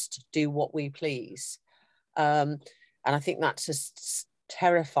can just do what we please. And I think that's as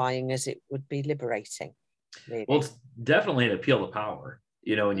terrifying as it would be liberating. Really. Well, it's definitely an appeal to power,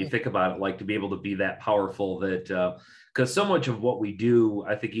 you know, when you think about it, like to be able to be that powerful, that because so much of what we do,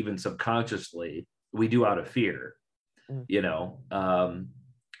 I think even subconsciously, we do out of fear, you know.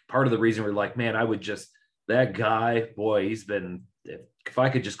 Part of the reason we're like, man, that guy, boy, if I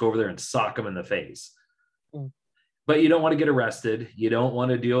could just go over there and sock him in the face. But you don't want to get arrested. You don't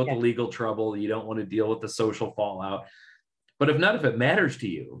want to deal with the legal trouble. You don't want to deal with the social fallout. But if it matters to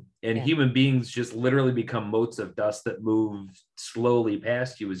you, and human beings just literally become motes of dust that move slowly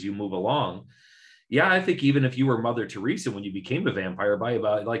past you as you move along. Yeah, I think even if you were Mother Teresa when you became a vampire, by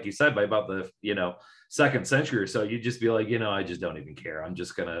about, like you said, by about the, 2nd century or so, you'd just be like, I just don't even care. I'm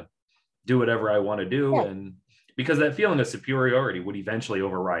just going to do whatever I want to do. Yeah. And because that feeling of superiority would eventually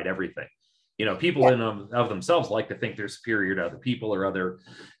override everything. People in of themselves like to think they're superior to other people or other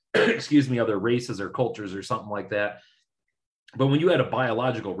excuse me, other races or cultures or something like that. But when you had a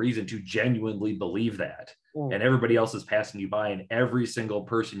biological reason to genuinely believe that, and everybody else is passing you by, and every single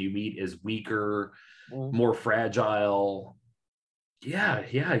person you meet is weaker, more fragile, you'd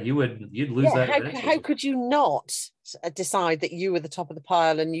lose that eventually. How could you not decide that you were the top of the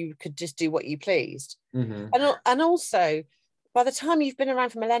pile and you could just do what you pleased? And also, by the time you've been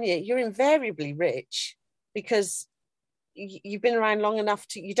around for millennia, you're invariably rich because you've been around long enough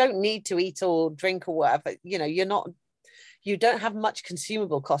to, you don't need to eat or drink or whatever. You don't have much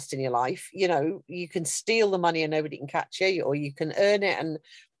consumable cost in your life. You can steal the money and nobody can catch you, or you can earn it and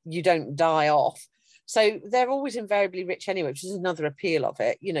you don't die off. So they're always invariably rich anyway, which is another appeal of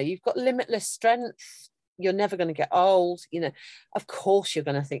it. You've got limitless strength. You're never going to get old. Of course, you're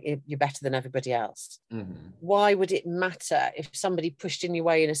going to think you're better than everybody else. Why would it matter if somebody pushed in your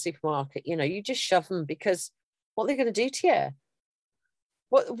way in a supermarket? You just shove them, because what are they going to do to you?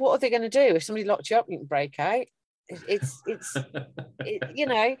 What are they going to do? If somebody locked you up, you can break out.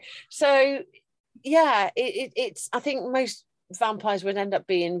 So yeah, it's I think most vampires would end up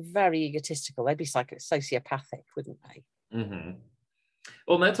being very egotistical. They'd be sociopathic, wouldn't they?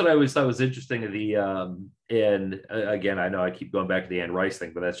 Well, and that's what I always thought was interesting. And again, I know I keep going back to the Anne Rice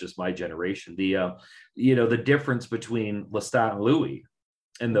thing, but that's just my generation. The difference between Lestat and Louis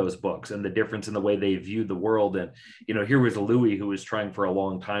in those books, and the difference in the way they viewed the world. And here was Louis, who was trying for a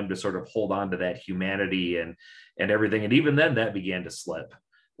long time to sort of hold on to that humanity and everything, and even then that began to slip.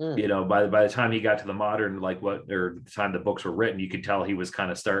 By the time he got to the modern, or the time the books were written, you could tell he was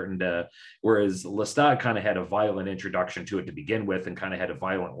kind of starting to, whereas Lestat kind of had a violent introduction to it to begin with, and kind of had a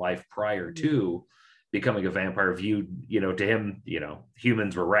violent life prior to becoming a vampire. Viewed, to him,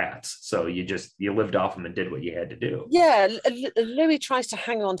 humans were rats, so you lived off them and did what you had to do. Yeah, Louis tries to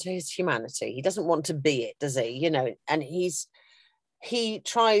hang on to his humanity. He doesn't want to be it, does he? And he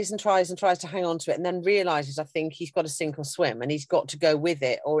tries and tries and tries to hang on to it, and then realizes, I think, he's got to sink or swim, and he's got to go with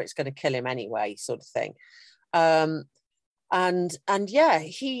it, or it's going to kill him anyway, sort of thing. And yeah,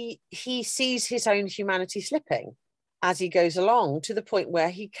 he sees his own humanity slipping as he goes along, to the point where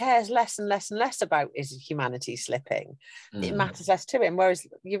he cares less and less and less about his humanity slipping. It matters less to him. Whereas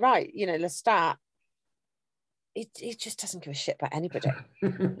you're right, Lestat, he just doesn't give a shit about anybody.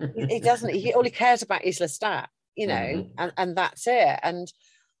 He doesn't. All he cares about is Lestat. And that's it. And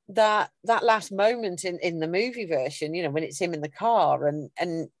that last moment in the movie version, when it's him in the car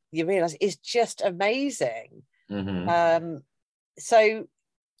and you realize it's just amazing. So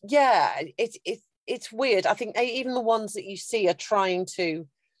yeah, it's weird. I think even the ones that you see are trying to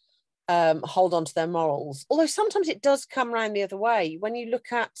hold on to their morals, although sometimes it does come around the other way. When you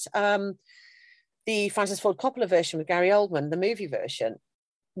look at the Francis Ford Coppola version with Gary Oldman, the movie version,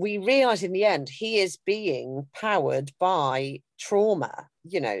 we realize in the end he is being powered by trauma.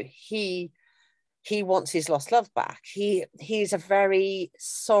 He wants his lost love back. He's a very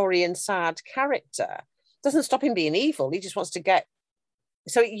sorry and sad character. Doesn't stop him being evil. He just wants to get.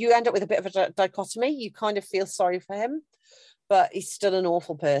 So you end up with a bit of a dichotomy. You kind of feel sorry for him, but he's still an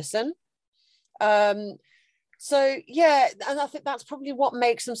awful person. So yeah, and I think that's probably what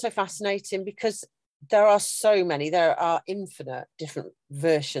makes them so fascinating, because there are infinite different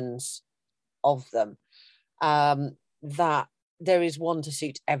versions of them, that there is one to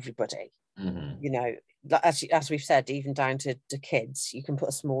suit everybody. As we've said, even down to kids, you can put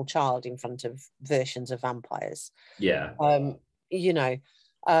a small child in front of versions of vampires. And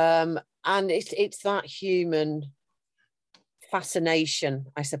it's that human fascination,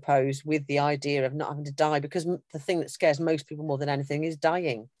 I suppose, with the idea of not having to die, because the thing that scares most people more than anything is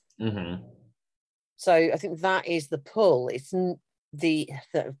dying. So I think that is the pull. It's the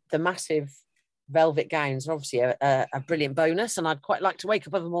massive velvet gowns are obviously a brilliant bonus, and I'd quite like to wake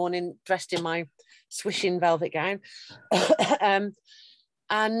up in the morning dressed in my swishing velvet gown. I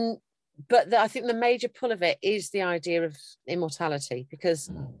think the major pull of it is the idea of immortality, because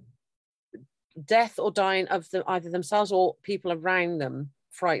death or dying of either themselves or people around them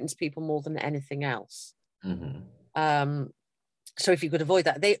frightens people more than anything else. So if you could avoid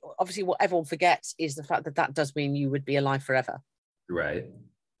that, obviously what everyone forgets is the fact that does mean you would be alive forever. Right.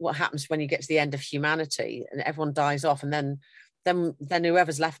 What happens when you get to the end of humanity and everyone dies off, and then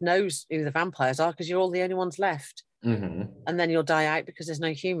whoever's left knows who the vampires are, because you're all the only ones left. And then you'll die out because there's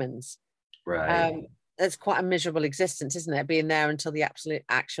no humans. Right. It's quite a miserable existence, isn't it? Being there until the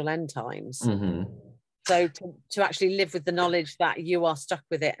actual end times. So to actually live with the knowledge that you are stuck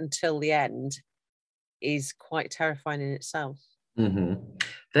with it until the end is quite terrifying in itself.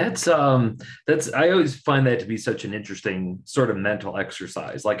 That's I always find that to be such an interesting sort of mental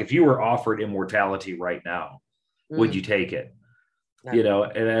exercise. Like, if you were offered immortality right now, would you take it? no.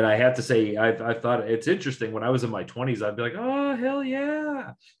 And I have to say, I've thought it's interesting. When I was in my 20s, I'd be like, oh, hell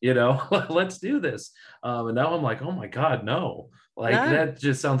yeah, let's do this. And now I'm like, oh my God, no. Like, No. that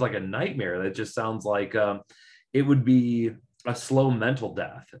just sounds like a nightmare. That just sounds like it would be a slow mental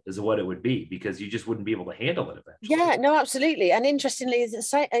death, is what it would be, because you just wouldn't be able to handle it eventually. Yeah, no, absolutely. And interestingly, it's the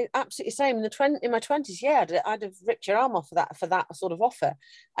same, absolutely same in my 20s. Yeah, I'd have ripped your arm off for that sort of offer.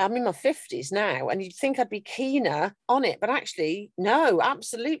 I'm in my 50s now, and you'd think I'd be keener on it, but actually, no,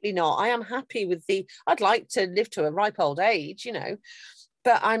 absolutely not. I am happy with I'd like to live to a ripe old age,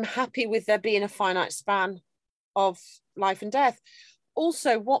 but I'm happy with there being a finite span of life and death.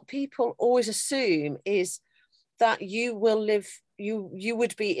 Also, what people always assume is that you will live, you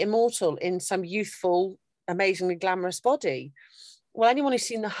would be immortal in some youthful, amazingly glamorous body. Well, anyone who's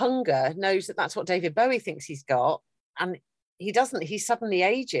seen The Hunger knows that that's what David Bowie thinks he's got, and he doesn't. He suddenly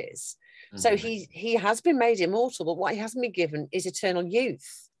ages. So Mhm. he has been made immortal, but what he hasn't been given is eternal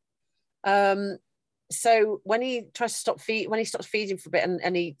youth. Um, so when he tries to when he stops feeding for a bit,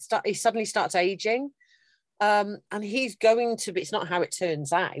 and he suddenly starts aging, and he's going to be. It's not how it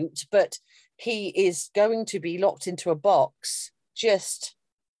turns out, but he is going to be locked into a box just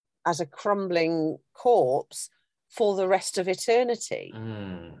as a crumbling corpse for the rest of eternity.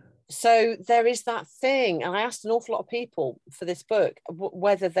 Mm. So there is that thing. And I asked an awful lot of people for this book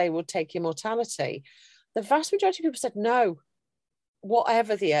whether they would take immortality. The vast majority of people said no,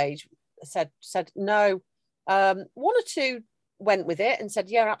 whatever the age, said no. One or two went with it and said,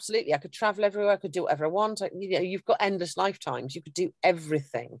 yeah, absolutely. I could travel everywhere. I could do whatever I want. You've got endless lifetimes. You could do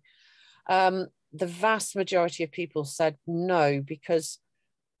everything. The vast majority of people said no, because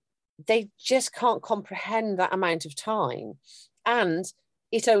they just can't comprehend that amount of time. And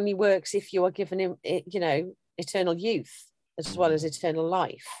it only works if you are given, eternal youth as well as Mhm. eternal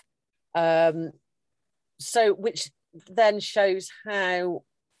life. So, which then shows how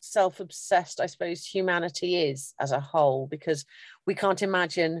self-obsessed, I suppose, humanity is as a whole, because we can't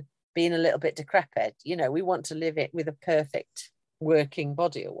imagine being a little bit decrepit. We want to live it with a perfect working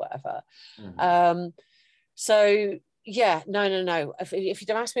body or whatever. Mhm. So yeah, no. If you'd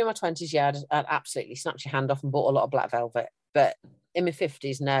have asked me in my 20s, yeah, I'd absolutely snapped your hand off and bought a lot of black velvet. But in my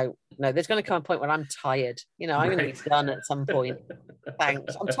 50s, no. There's going to come a point where I'm tired. I'm going to be Right. done at some point.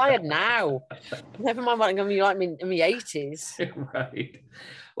 Thanks. I'm tired now. Never mind what I'm going to be like in my 80s. Right.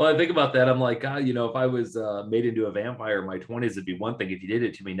 Well, I think about that. I'm like, God, if I was made into a vampire in my 20s, it'd be one thing. If you did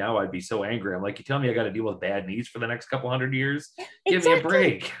it to me now, I'd be so angry. I'm like, you tell me I got to deal with bad knees for the next couple hundred years? Give me a Exactly.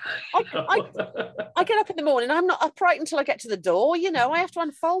 break. I, I, I get up in the morning. I'm not upright until I get to the door. I have to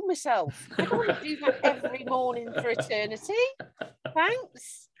unfold myself. I don't want to do that every morning for eternity.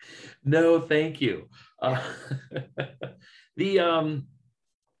 Thanks. No, thank you. Uh, the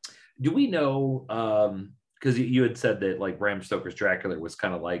do we know because you had said that like Bram Stoker's Dracula was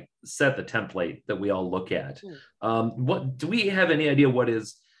kind of like set the template that we all look at. Hmm. What do we have any idea what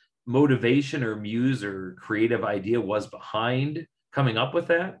his motivation or muse or creative idea was behind coming up with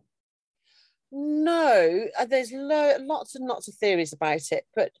that? No, there's lots and lots of theories about it,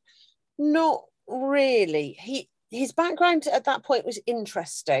 but not really. His background at that point was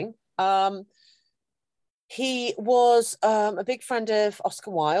interesting. He was a big friend of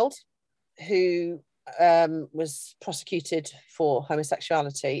Oscar Wilde, who was prosecuted for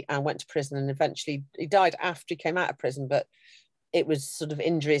homosexuality and went to prison, and eventually he died after he came out of prison, but it was sort of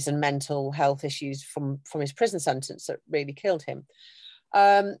injuries and mental health issues from his prison sentence that really killed him.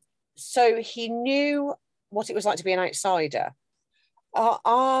 So he knew what it was like to be an outsider.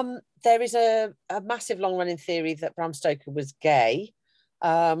 There is a massive long running theory that Bram Stoker was gay.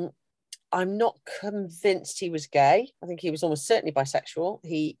 I'm not convinced he was gay. I think he was almost certainly bisexual.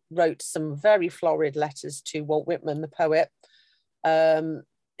 He wrote some very florid letters to Walt Whitman, the poet, in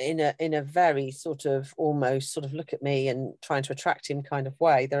a very sort of almost sort of look at me and trying to attract him kind of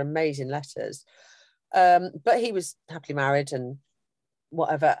way. They're amazing letters. But he was happily married and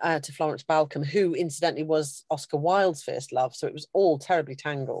whatever to Florence Balcom, who incidentally was Oscar Wilde's first love. So it was all terribly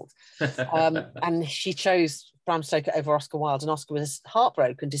tangled. And she chose Bram Stoker over Oscar Wilde, and Oscar was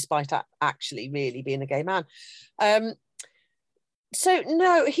heartbroken despite actually really being a gay man. So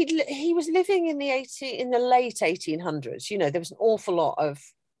no, he was living in the late 1800s. There was an awful lot of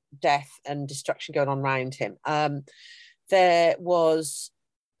death and destruction going on around him. There's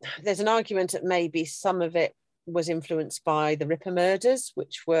an argument that maybe some of it was influenced by the Ripper murders,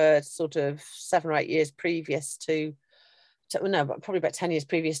 which were sort of 7 or 8 years previous to no, but probably about 10 years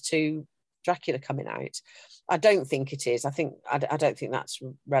previous to Dracula coming out. I don't think it is. I don't think that's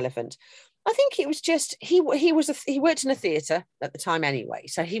relevant. I think it was just he worked in a theatre at the time anyway,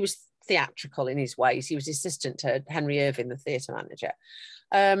 so he was theatrical in his ways. He was assistant to Henry Irving, the theatre manager,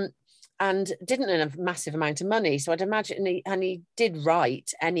 and didn't earn a massive amount of money. So I'd imagine, he did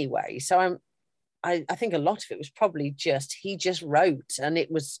write anyway. So I think a lot of it was probably he just wrote, and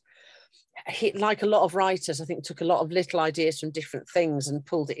it was, like a lot of writers, I think, took a lot of little ideas from different things and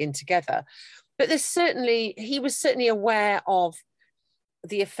pulled it in together. But he was certainly aware of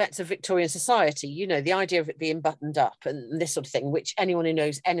the effects of Victorian society, the idea of it being buttoned up and this sort of thing, which anyone who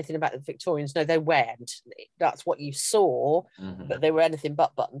knows anything about the Victorians know they weren't. That's what you saw, but they were anything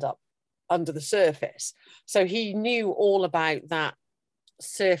but buttoned up under the surface. So he knew all about that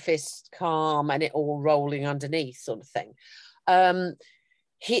surface calm and it all rolling underneath sort of thing.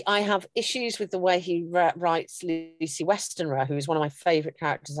 I have issues with the way he writes Lucy Westenra, who is one of my favourite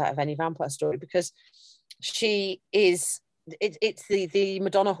characters out of any vampire story, because she is, it's the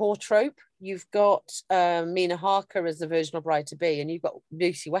Madonna whore trope. You've got Mina Harker as the version of bride-to-be, and you've got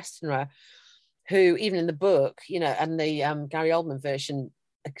Lucy Westenra, who even in the book, and the Gary Oldman version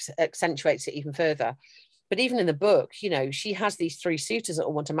accentuates it even further. But even in the book, she has these 3 suitors that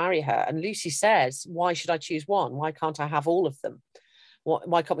all want to marry her. And Lucy says, why should I choose one? Why can't I have all of them?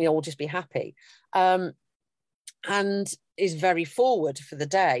 Why can't we all just be happy? And is very forward for the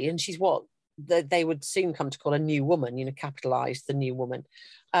day. And she's what they would soon come to call a new woman, capitalized the new woman.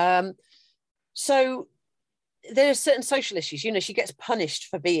 So there are certain social issues. She gets punished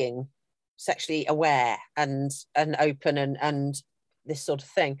for being sexually aware and open and this sort of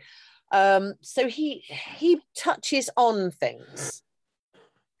thing. So he touches on things.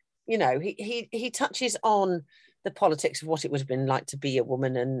 He touches on the politics of what it would have been like to be a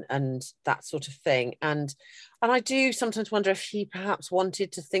woman and that sort of thing. And I do sometimes wonder if he perhaps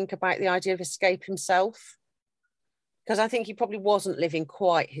wanted to think about the idea of escape himself, because I think he probably wasn't living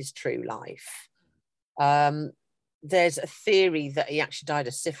quite his true life. There's a theory that he actually died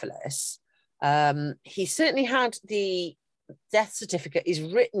of syphilis. He certainly had the death certificate is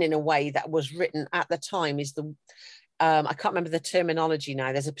written in a way that was written at the time is the, I can't remember the terminology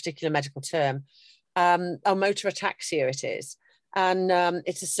now. There's a particular medical term. Motor ataxia it is. And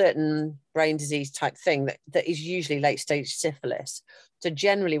it's a certain brain disease type thing that is usually late stage syphilis. So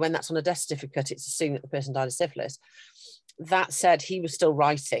generally when that's on a death certificate, it's assumed that the person died of syphilis. That said, he was still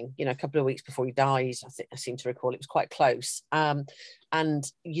writing, a couple of weeks before he died. I seem to recall it was quite close. And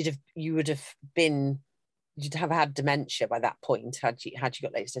you'd have had dementia by that point had you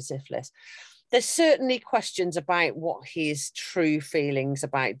got late stage syphilis. There's certainly questions about what his true feelings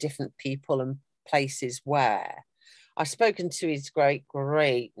about different people and places were. I've spoken to his great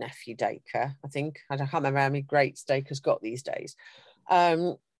nephew Dacre. I can't remember how many greats Dacre's got these days.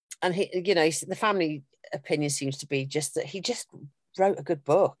 And he, the family opinion seems to be just that he just wrote a good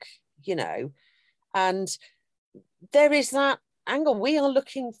book, and there is that angle. We are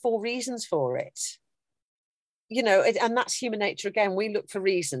looking for reasons for it, and that's human nature again. We look for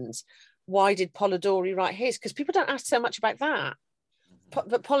reasons. Why did Polidori write his? Because people don't ask so much about that.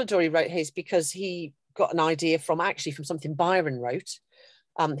 But Polidori wrote his because he got an idea from something Byron wrote.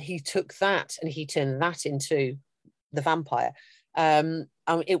 He took that and he turned that into the vampire.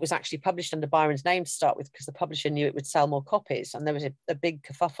 It was actually published under Byron's name to start with because the publisher knew it would sell more copies, and there was a big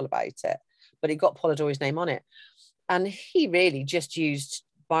kerfuffle about it, but it got Polidori's name on it. And he really just used,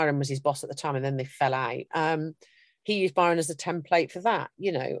 Byron was his boss at the time and then they fell out. He used Byron as a template for that,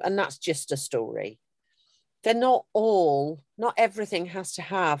 and that's just a story. They're not everything has to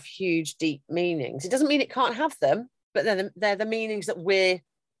have huge, deep meanings. It doesn't mean it can't have them, but they're the meanings that we're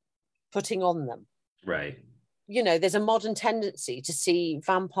putting on them. Right. There's a modern tendency to see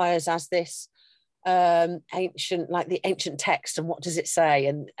vampires as this ancient, like the ancient text and what does it say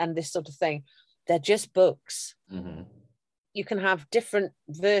and this sort of thing. They're just books. Mm-hmm. You can have different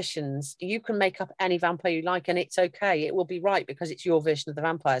versions. You can make up any vampire you like and it's okay. It will be right because it's your version of the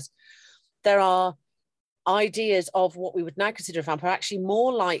vampires. There are ideas of what we would now consider a vampire, actually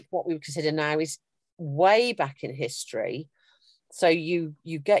more like what we would consider now is way back in history. So you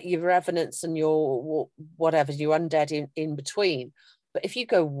get your revenants and your whatever, your undead in between. But if you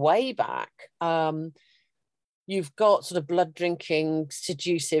go way back, you've got sort of blood drinking,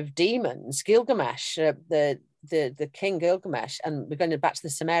 seductive demons, Gilgamesh, the king Gilgamesh, and we're going back to the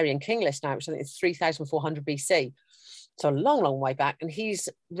Sumerian king list now, which I think is 3,400 BC. So a long, long way back. And he's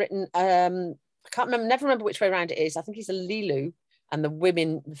written, I never remember which way around it is. I think he's a Lilu and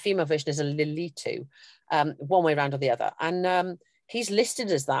the female version is a Lilitu, one way around or the other. And he's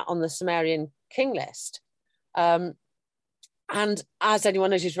listed as that on the Sumerian king list. And as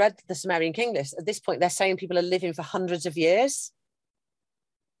anyone knows who's read the Sumerian king list, at this point, they're saying people are living for hundreds of years.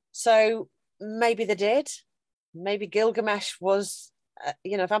 So maybe they did. Maybe Gilgamesh was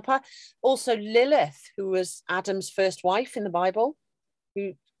vampire. Also Lilith, who was Adam's first wife in the Bible,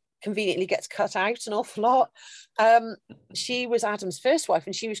 who conveniently gets cut out an awful lot. She was Adam's first wife,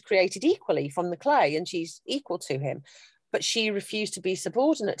 and she was created equally from the clay, and she's equal to him. But she refused to be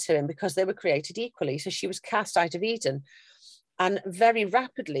subordinate to him because they were created equally. So she was cast out of Eden. And very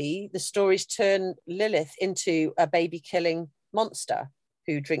rapidly, the stories turn Lilith into a baby-killing monster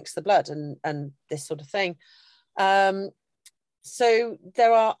who drinks the blood and this sort of thing. So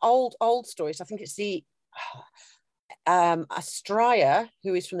there are old stories. I think it's the Astraea,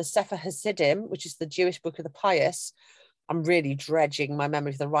 who is from the Sefer Hasidim, which is the Jewish book of the pious. I'm really dredging my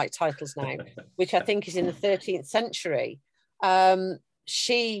memory of the right titles now, which I think is in the 13th century.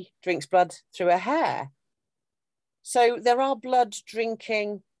 She drinks blood through her hair. So there are blood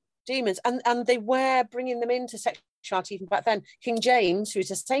drinking demons, and they were bringing them into sexuality even back then. King James, who's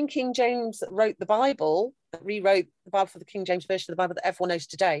the same King James that wrote the Bible, that rewrote the Bible for the King James version of the Bible that everyone knows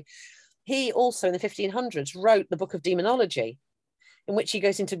today, he also in the 1500s wrote the book of demonology, in which he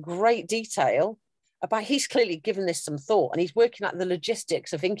goes into great detail about, he's clearly given this some thought, and he's working out the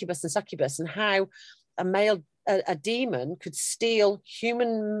logistics of incubus and succubus and how a demon could steal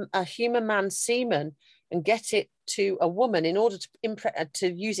a human man's semen and get it to a woman in order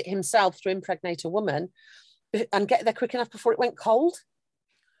to use it himself to impregnate a woman and get there quick enough before it went cold.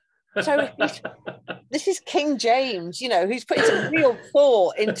 So this is King James, who's putting some real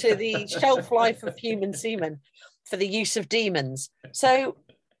thought into the shelf life of human semen for the use of demons. So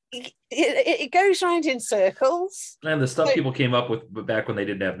it goes round in circles. And the stuff people came up with back when they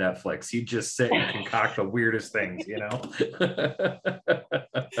didn't have Netflix, you just sit and concoct the weirdest things,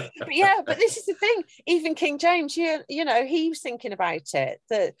 But this is the thing. Even King James, he was thinking about it.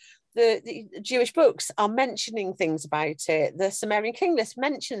 The Jewish books are mentioning things about it. The Sumerian King List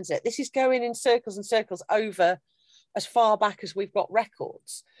mentions it. This is going in circles and circles over as far back as we've got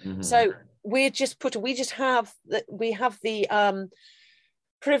records. Mm-hmm. So we have the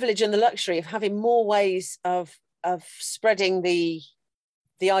privilege and the luxury of having more ways of spreading the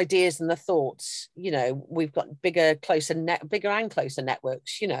ideas and the thoughts. We've got bigger and closer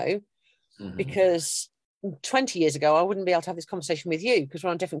networks, mm-hmm. because 20 years ago I wouldn't be able to have this conversation with you because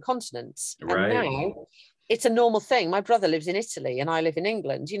we're on different continents. Right. And now it's a normal thing. My brother lives in Italy and I live in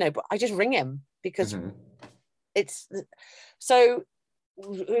England, but I just ring him because mm-hmm. it's so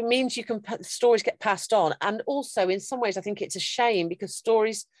it means stories get passed on. And also in some ways I think it's a shame because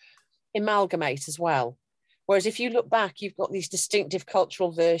stories amalgamate as well. Whereas if you look back, you've got these distinctive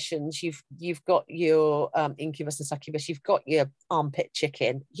cultural versions. You've got your incubus and succubus. You've got your armpit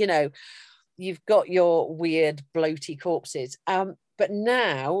chicken. You've got your weird bloaty corpses. But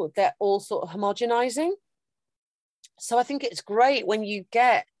now they're all sort of homogenizing. So I think it's great when you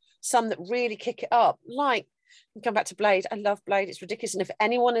get some that really kick it up. Like, come back to Blade. I love Blade. It's ridiculous. And if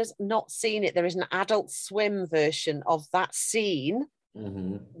anyone has not seen it, there is an Adult Swim version of that scene.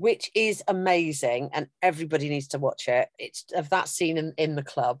 Mm-hmm. Which is amazing, and everybody needs to watch it. It's of that scene in the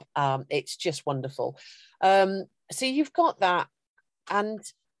club. It's just wonderful. So you've got that, and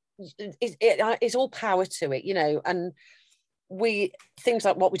it's all power to it, and things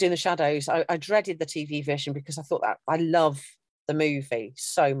like What We Do in the Shadows. I dreaded the TV version because I thought that I love the movie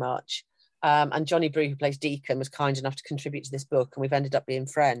so much. And Johnny Brew, who plays Deacon, was kind enough to contribute to this book, and we've ended up being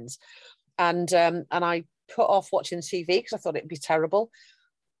friends. And I put off watching the TV because I thought it'd be terrible,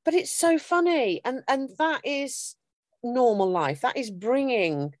 but it's so funny, and that is normal life. That is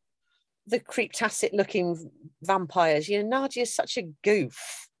bringing the creeptastic looking vampires. Nadia is such a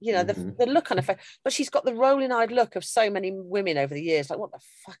goof. Mm-hmm. the look on her face, but she's got the rolling eyed look of so many women over the years. Like, what the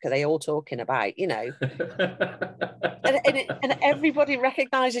fuck are they all talking about? and everybody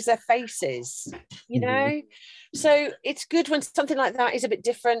recognizes their faces. Mm-hmm. So it's good when something like that is a bit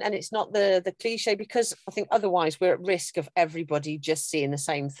different and it's not the cliche, because I think otherwise we're at risk of everybody just seeing the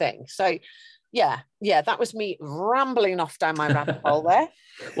same thing. So yeah, that was me rambling off down my rabbit hole there.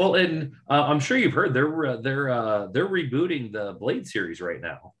 Well, and I'm sure you've heard they're rebooting the Blade series right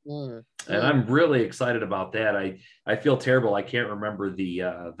now, and I'm really excited about that. I feel terrible. I can't remember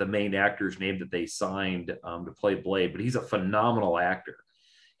the main actor's name that they signed to play Blade, but he's a phenomenal actor.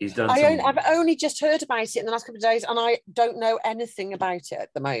 He's done. I've only just heard about it in the last couple of days, and I don't know anything about it at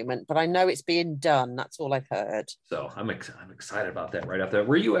the moment. But I know it's being done. That's all I've heard. So I'm excited about that. Right after that,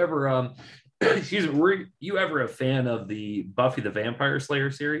 were you ever were you ever a fan of the Buffy the Vampire Slayer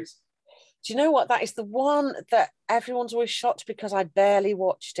series? Do you know what? That is the one that everyone's always shocked because I barely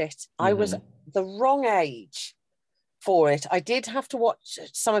watched it. Mm-hmm. I was the wrong age for it. I did have to watch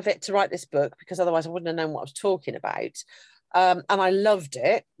some of it to write this book because otherwise I wouldn't have known what I was talking about. And I loved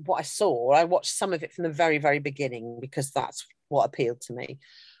it. What I saw, I watched some of it from the very, very beginning because that's what appealed to me.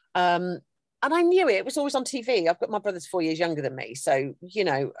 And I knew it was always on TV. I've got my brother's 4 years younger than me, so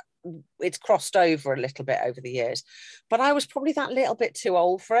it's crossed over a little bit over the years. But I was probably that little bit too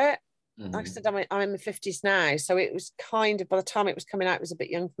old for it. Like I said, I'm in my 50s now, so it was kind of, by the time it was coming out, it was a bit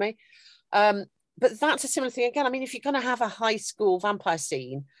young for me. But that's a similar thing again. I mean, if you're going to have a high school vampire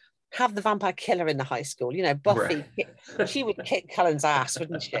scene, have the vampire killer in the high school. Buffy, right. She would kick Cullen's ass,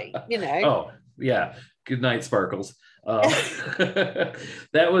 wouldn't she? Oh, yeah. Good night, Sparkles. That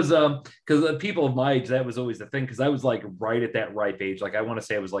was because people of my age, that was always the thing, because I was like right at that ripe age. Like I want to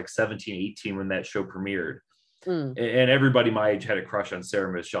say I was like 17, 18 when that show premiered. And everybody my age had a crush on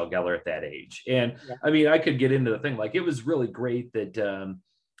Sarah Michelle Gellar at that age. And yeah. I mean, I could get into the thing. Like, it was really great that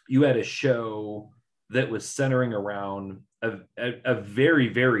you had a show that was centering around a very,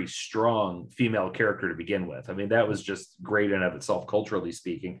 very strong female character to begin with. I mean, that was just great in of itself, culturally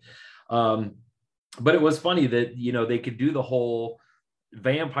speaking. But it was funny that, they could do the whole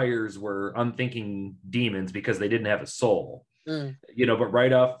vampires were unthinking demons because they didn't have a soul. But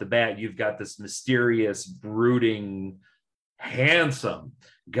right off the bat, you've got this mysterious, brooding, handsome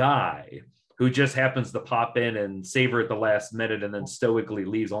guy who just happens to pop in and save her at the last minute and then stoically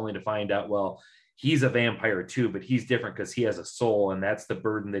leaves, only to find out, well, he's a vampire too, but he's different because he has a soul, and that's the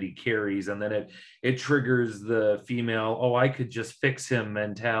burden that he carries. And then it triggers the female, oh, I could just fix him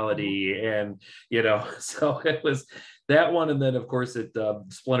mentality. And, so it was that one. And then, of course, it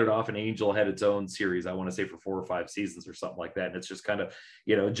splintered off, and Angel had its own series, I want to say for 4 or 5 seasons or something like that. And it's just kind of,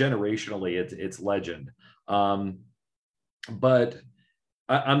 generationally, it's legend. But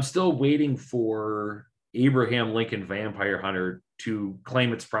I'm still waiting for Abraham Lincoln Vampire Hunter to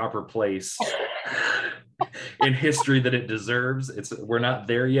claim its proper place in history that it deserves. We're not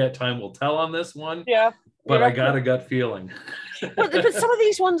there yet. Time will tell on this one. Yeah. But I got a gut feeling. but some of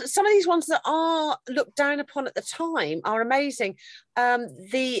these ones that are looked down upon at the time are amazing.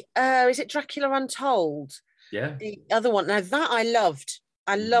 Is it Dracula Untold? Yeah. The other one. Now that I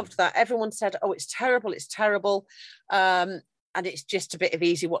loved that. Everyone said, oh, it's terrible. And it's just a bit of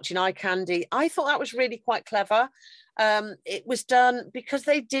easy watching eye candy. I thought that was really quite clever. It was done because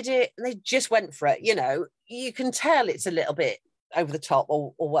they did it, and they just went for it. You can tell it's a little bit over the top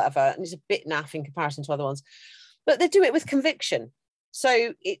or whatever, and it's a bit naff in comparison to other ones, but they do it with conviction.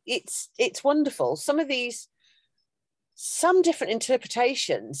 So it's wonderful. Some different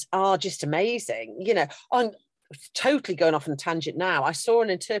interpretations are just amazing. I'm totally going off on a tangent now. I saw an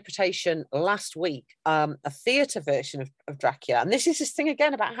interpretation last week, a theatre version of Dracula, and this is this thing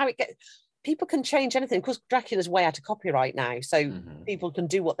again about how people can change anything. Of course, Dracula's way out of copyright now, so people can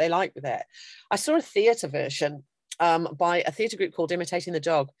do what they like with it. I saw a theatre version by a theatre group called Imitating the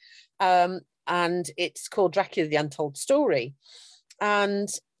Dog, and it's called Dracula: The Untold Story. And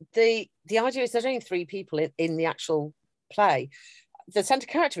the idea is there's only 3 people in the actual play. The centre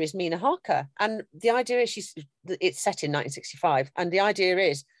character is Mina Harker, and the idea is it's set in 1965, and the idea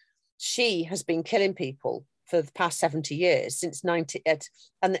is she has been killing people for the past 70 years since 90,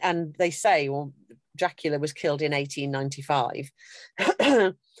 and they say, well, Dracula was killed in 1895,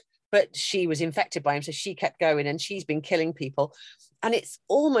 but she was infected by him, so she kept going, and she's been killing people, and it's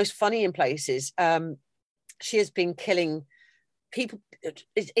almost funny in places. She has been killing people.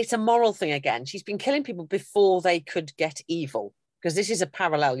 It's a moral thing again. She's been killing people before they could get evil, because this is a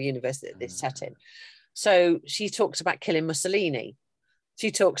parallel universe that it's set in. So she talks about killing Mussolini. She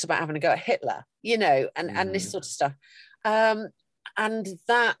talks about having a go at Hitler, and this sort of stuff. And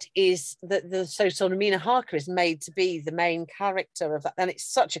that is so sort of Mina Harker is made to be the main character of that. And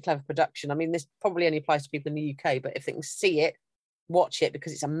it's such a clever production. I mean, this probably only applies to people in the UK, but if they can see it, watch it,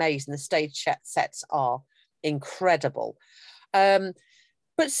 because it's amazing. The stage sets are incredible. But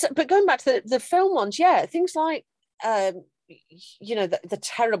going back to the film ones, yeah, things like, the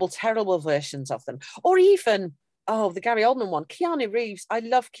terrible versions of them, or even the Gary Oldman one, Keanu Reeves. I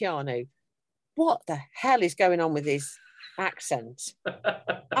love Keanu. What the hell is going on with his accent?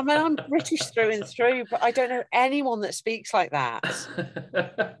 I mean, I'm British through and through, but I don't know anyone that speaks like that.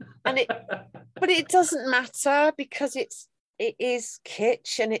 But it doesn't matter, because it is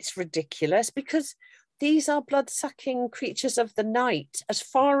kitsch and it's ridiculous, because these are blood-sucking creatures of the night. As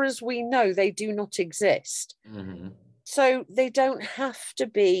far as we know, they do not exist. So they don't have to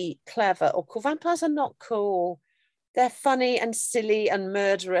be clever or cool. Vampires are not cool. They're funny and silly and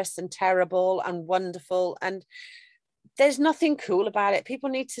murderous and terrible and wonderful. And there's nothing cool about it. People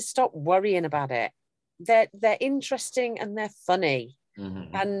need to stop worrying about it. They're interesting and they're funny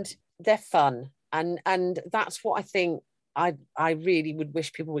and they're fun. And that's what I think I really would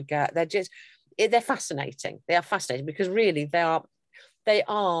wish people would get. They're fascinating. They are fascinating, because really they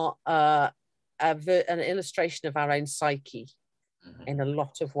are an illustration of our own psyche. in a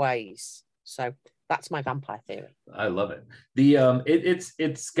lot of ways. So that's my vampire theory. I love it. The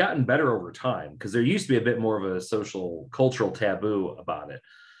it's gotten better over time, because there used to be a bit more of a social cultural taboo about it.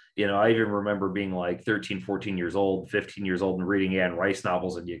 I even remember being like 13, 14 years old, 15 years old, and reading Anne Rice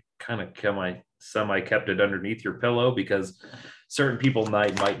novels, and you kind of semi kept it underneath your pillow because certain people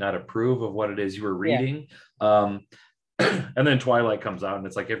might not approve of what it is you were reading. Yeah. And then Twilight comes out, and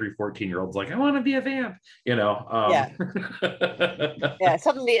it's like every 14-year-old's like, I want to be a vamp, Yeah. Yeah,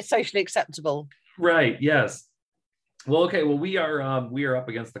 suddenly it's socially acceptable. Right. Yes. Well, okay. Well, we are up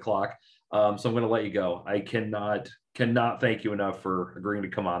against the clock. So I'm going to let you go. I cannot thank you enough for agreeing to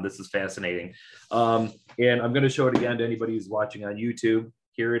come on. This is fascinating. And I'm going to show it again to anybody who's watching on YouTube.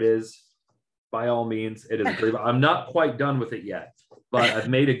 Here it is. By all means, it is a great. I'm not quite done with it yet, but I've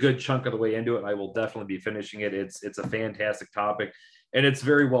made a good chunk of the way into it. I will definitely be finishing it. It's a fantastic topic, and it's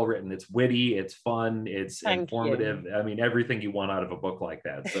very well written. It's witty, it's fun, it's informative. I mean, everything you want out of a book like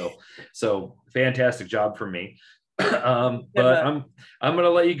that. So fantastic job from me. But I'm going to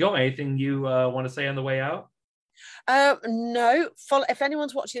let you go. Anything you want to say on the way out? No. If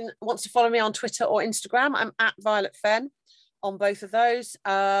anyone's watching wants to follow me on Twitter or Instagram, I'm at Violet Fenn on both of those.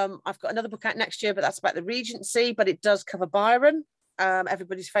 I've got another book out next year, but that's about the Regency, but it does cover Byron,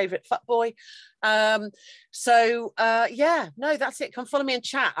 everybody's favorite fuckboy. That's it. Come follow me and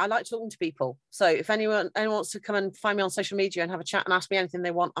chat. I like talking to people. So if anyone wants to come and find me on social media and have a chat and ask me anything they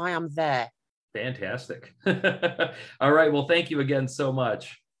want, I am there. Fantastic. All right. Well, thank you again so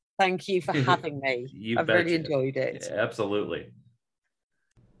much. Thank you for having me. I've really enjoyed it. Yeah, absolutely.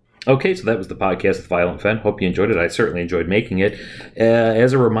 Okay, so that was the podcast with Violent Fenn. Hope you enjoyed it. I certainly enjoyed making it.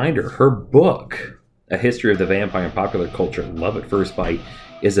 As a reminder, her book, A History of the Vampire and Popular Culture, Love at First Bite,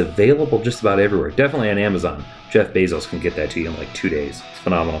 is available just about everywhere. Definitely on Amazon. Jeff Bezos can get that to you in like 2 days. It's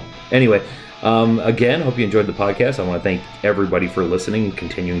phenomenal. Anyway, again, hope you enjoyed the podcast. I want to thank everybody for listening and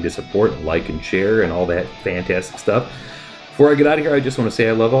continuing to support, like, and share, and all that fantastic stuff. Before I get out of here, I just want to say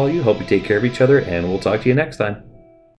I love all of you. Hope you take care of each other, and we'll talk to you next time.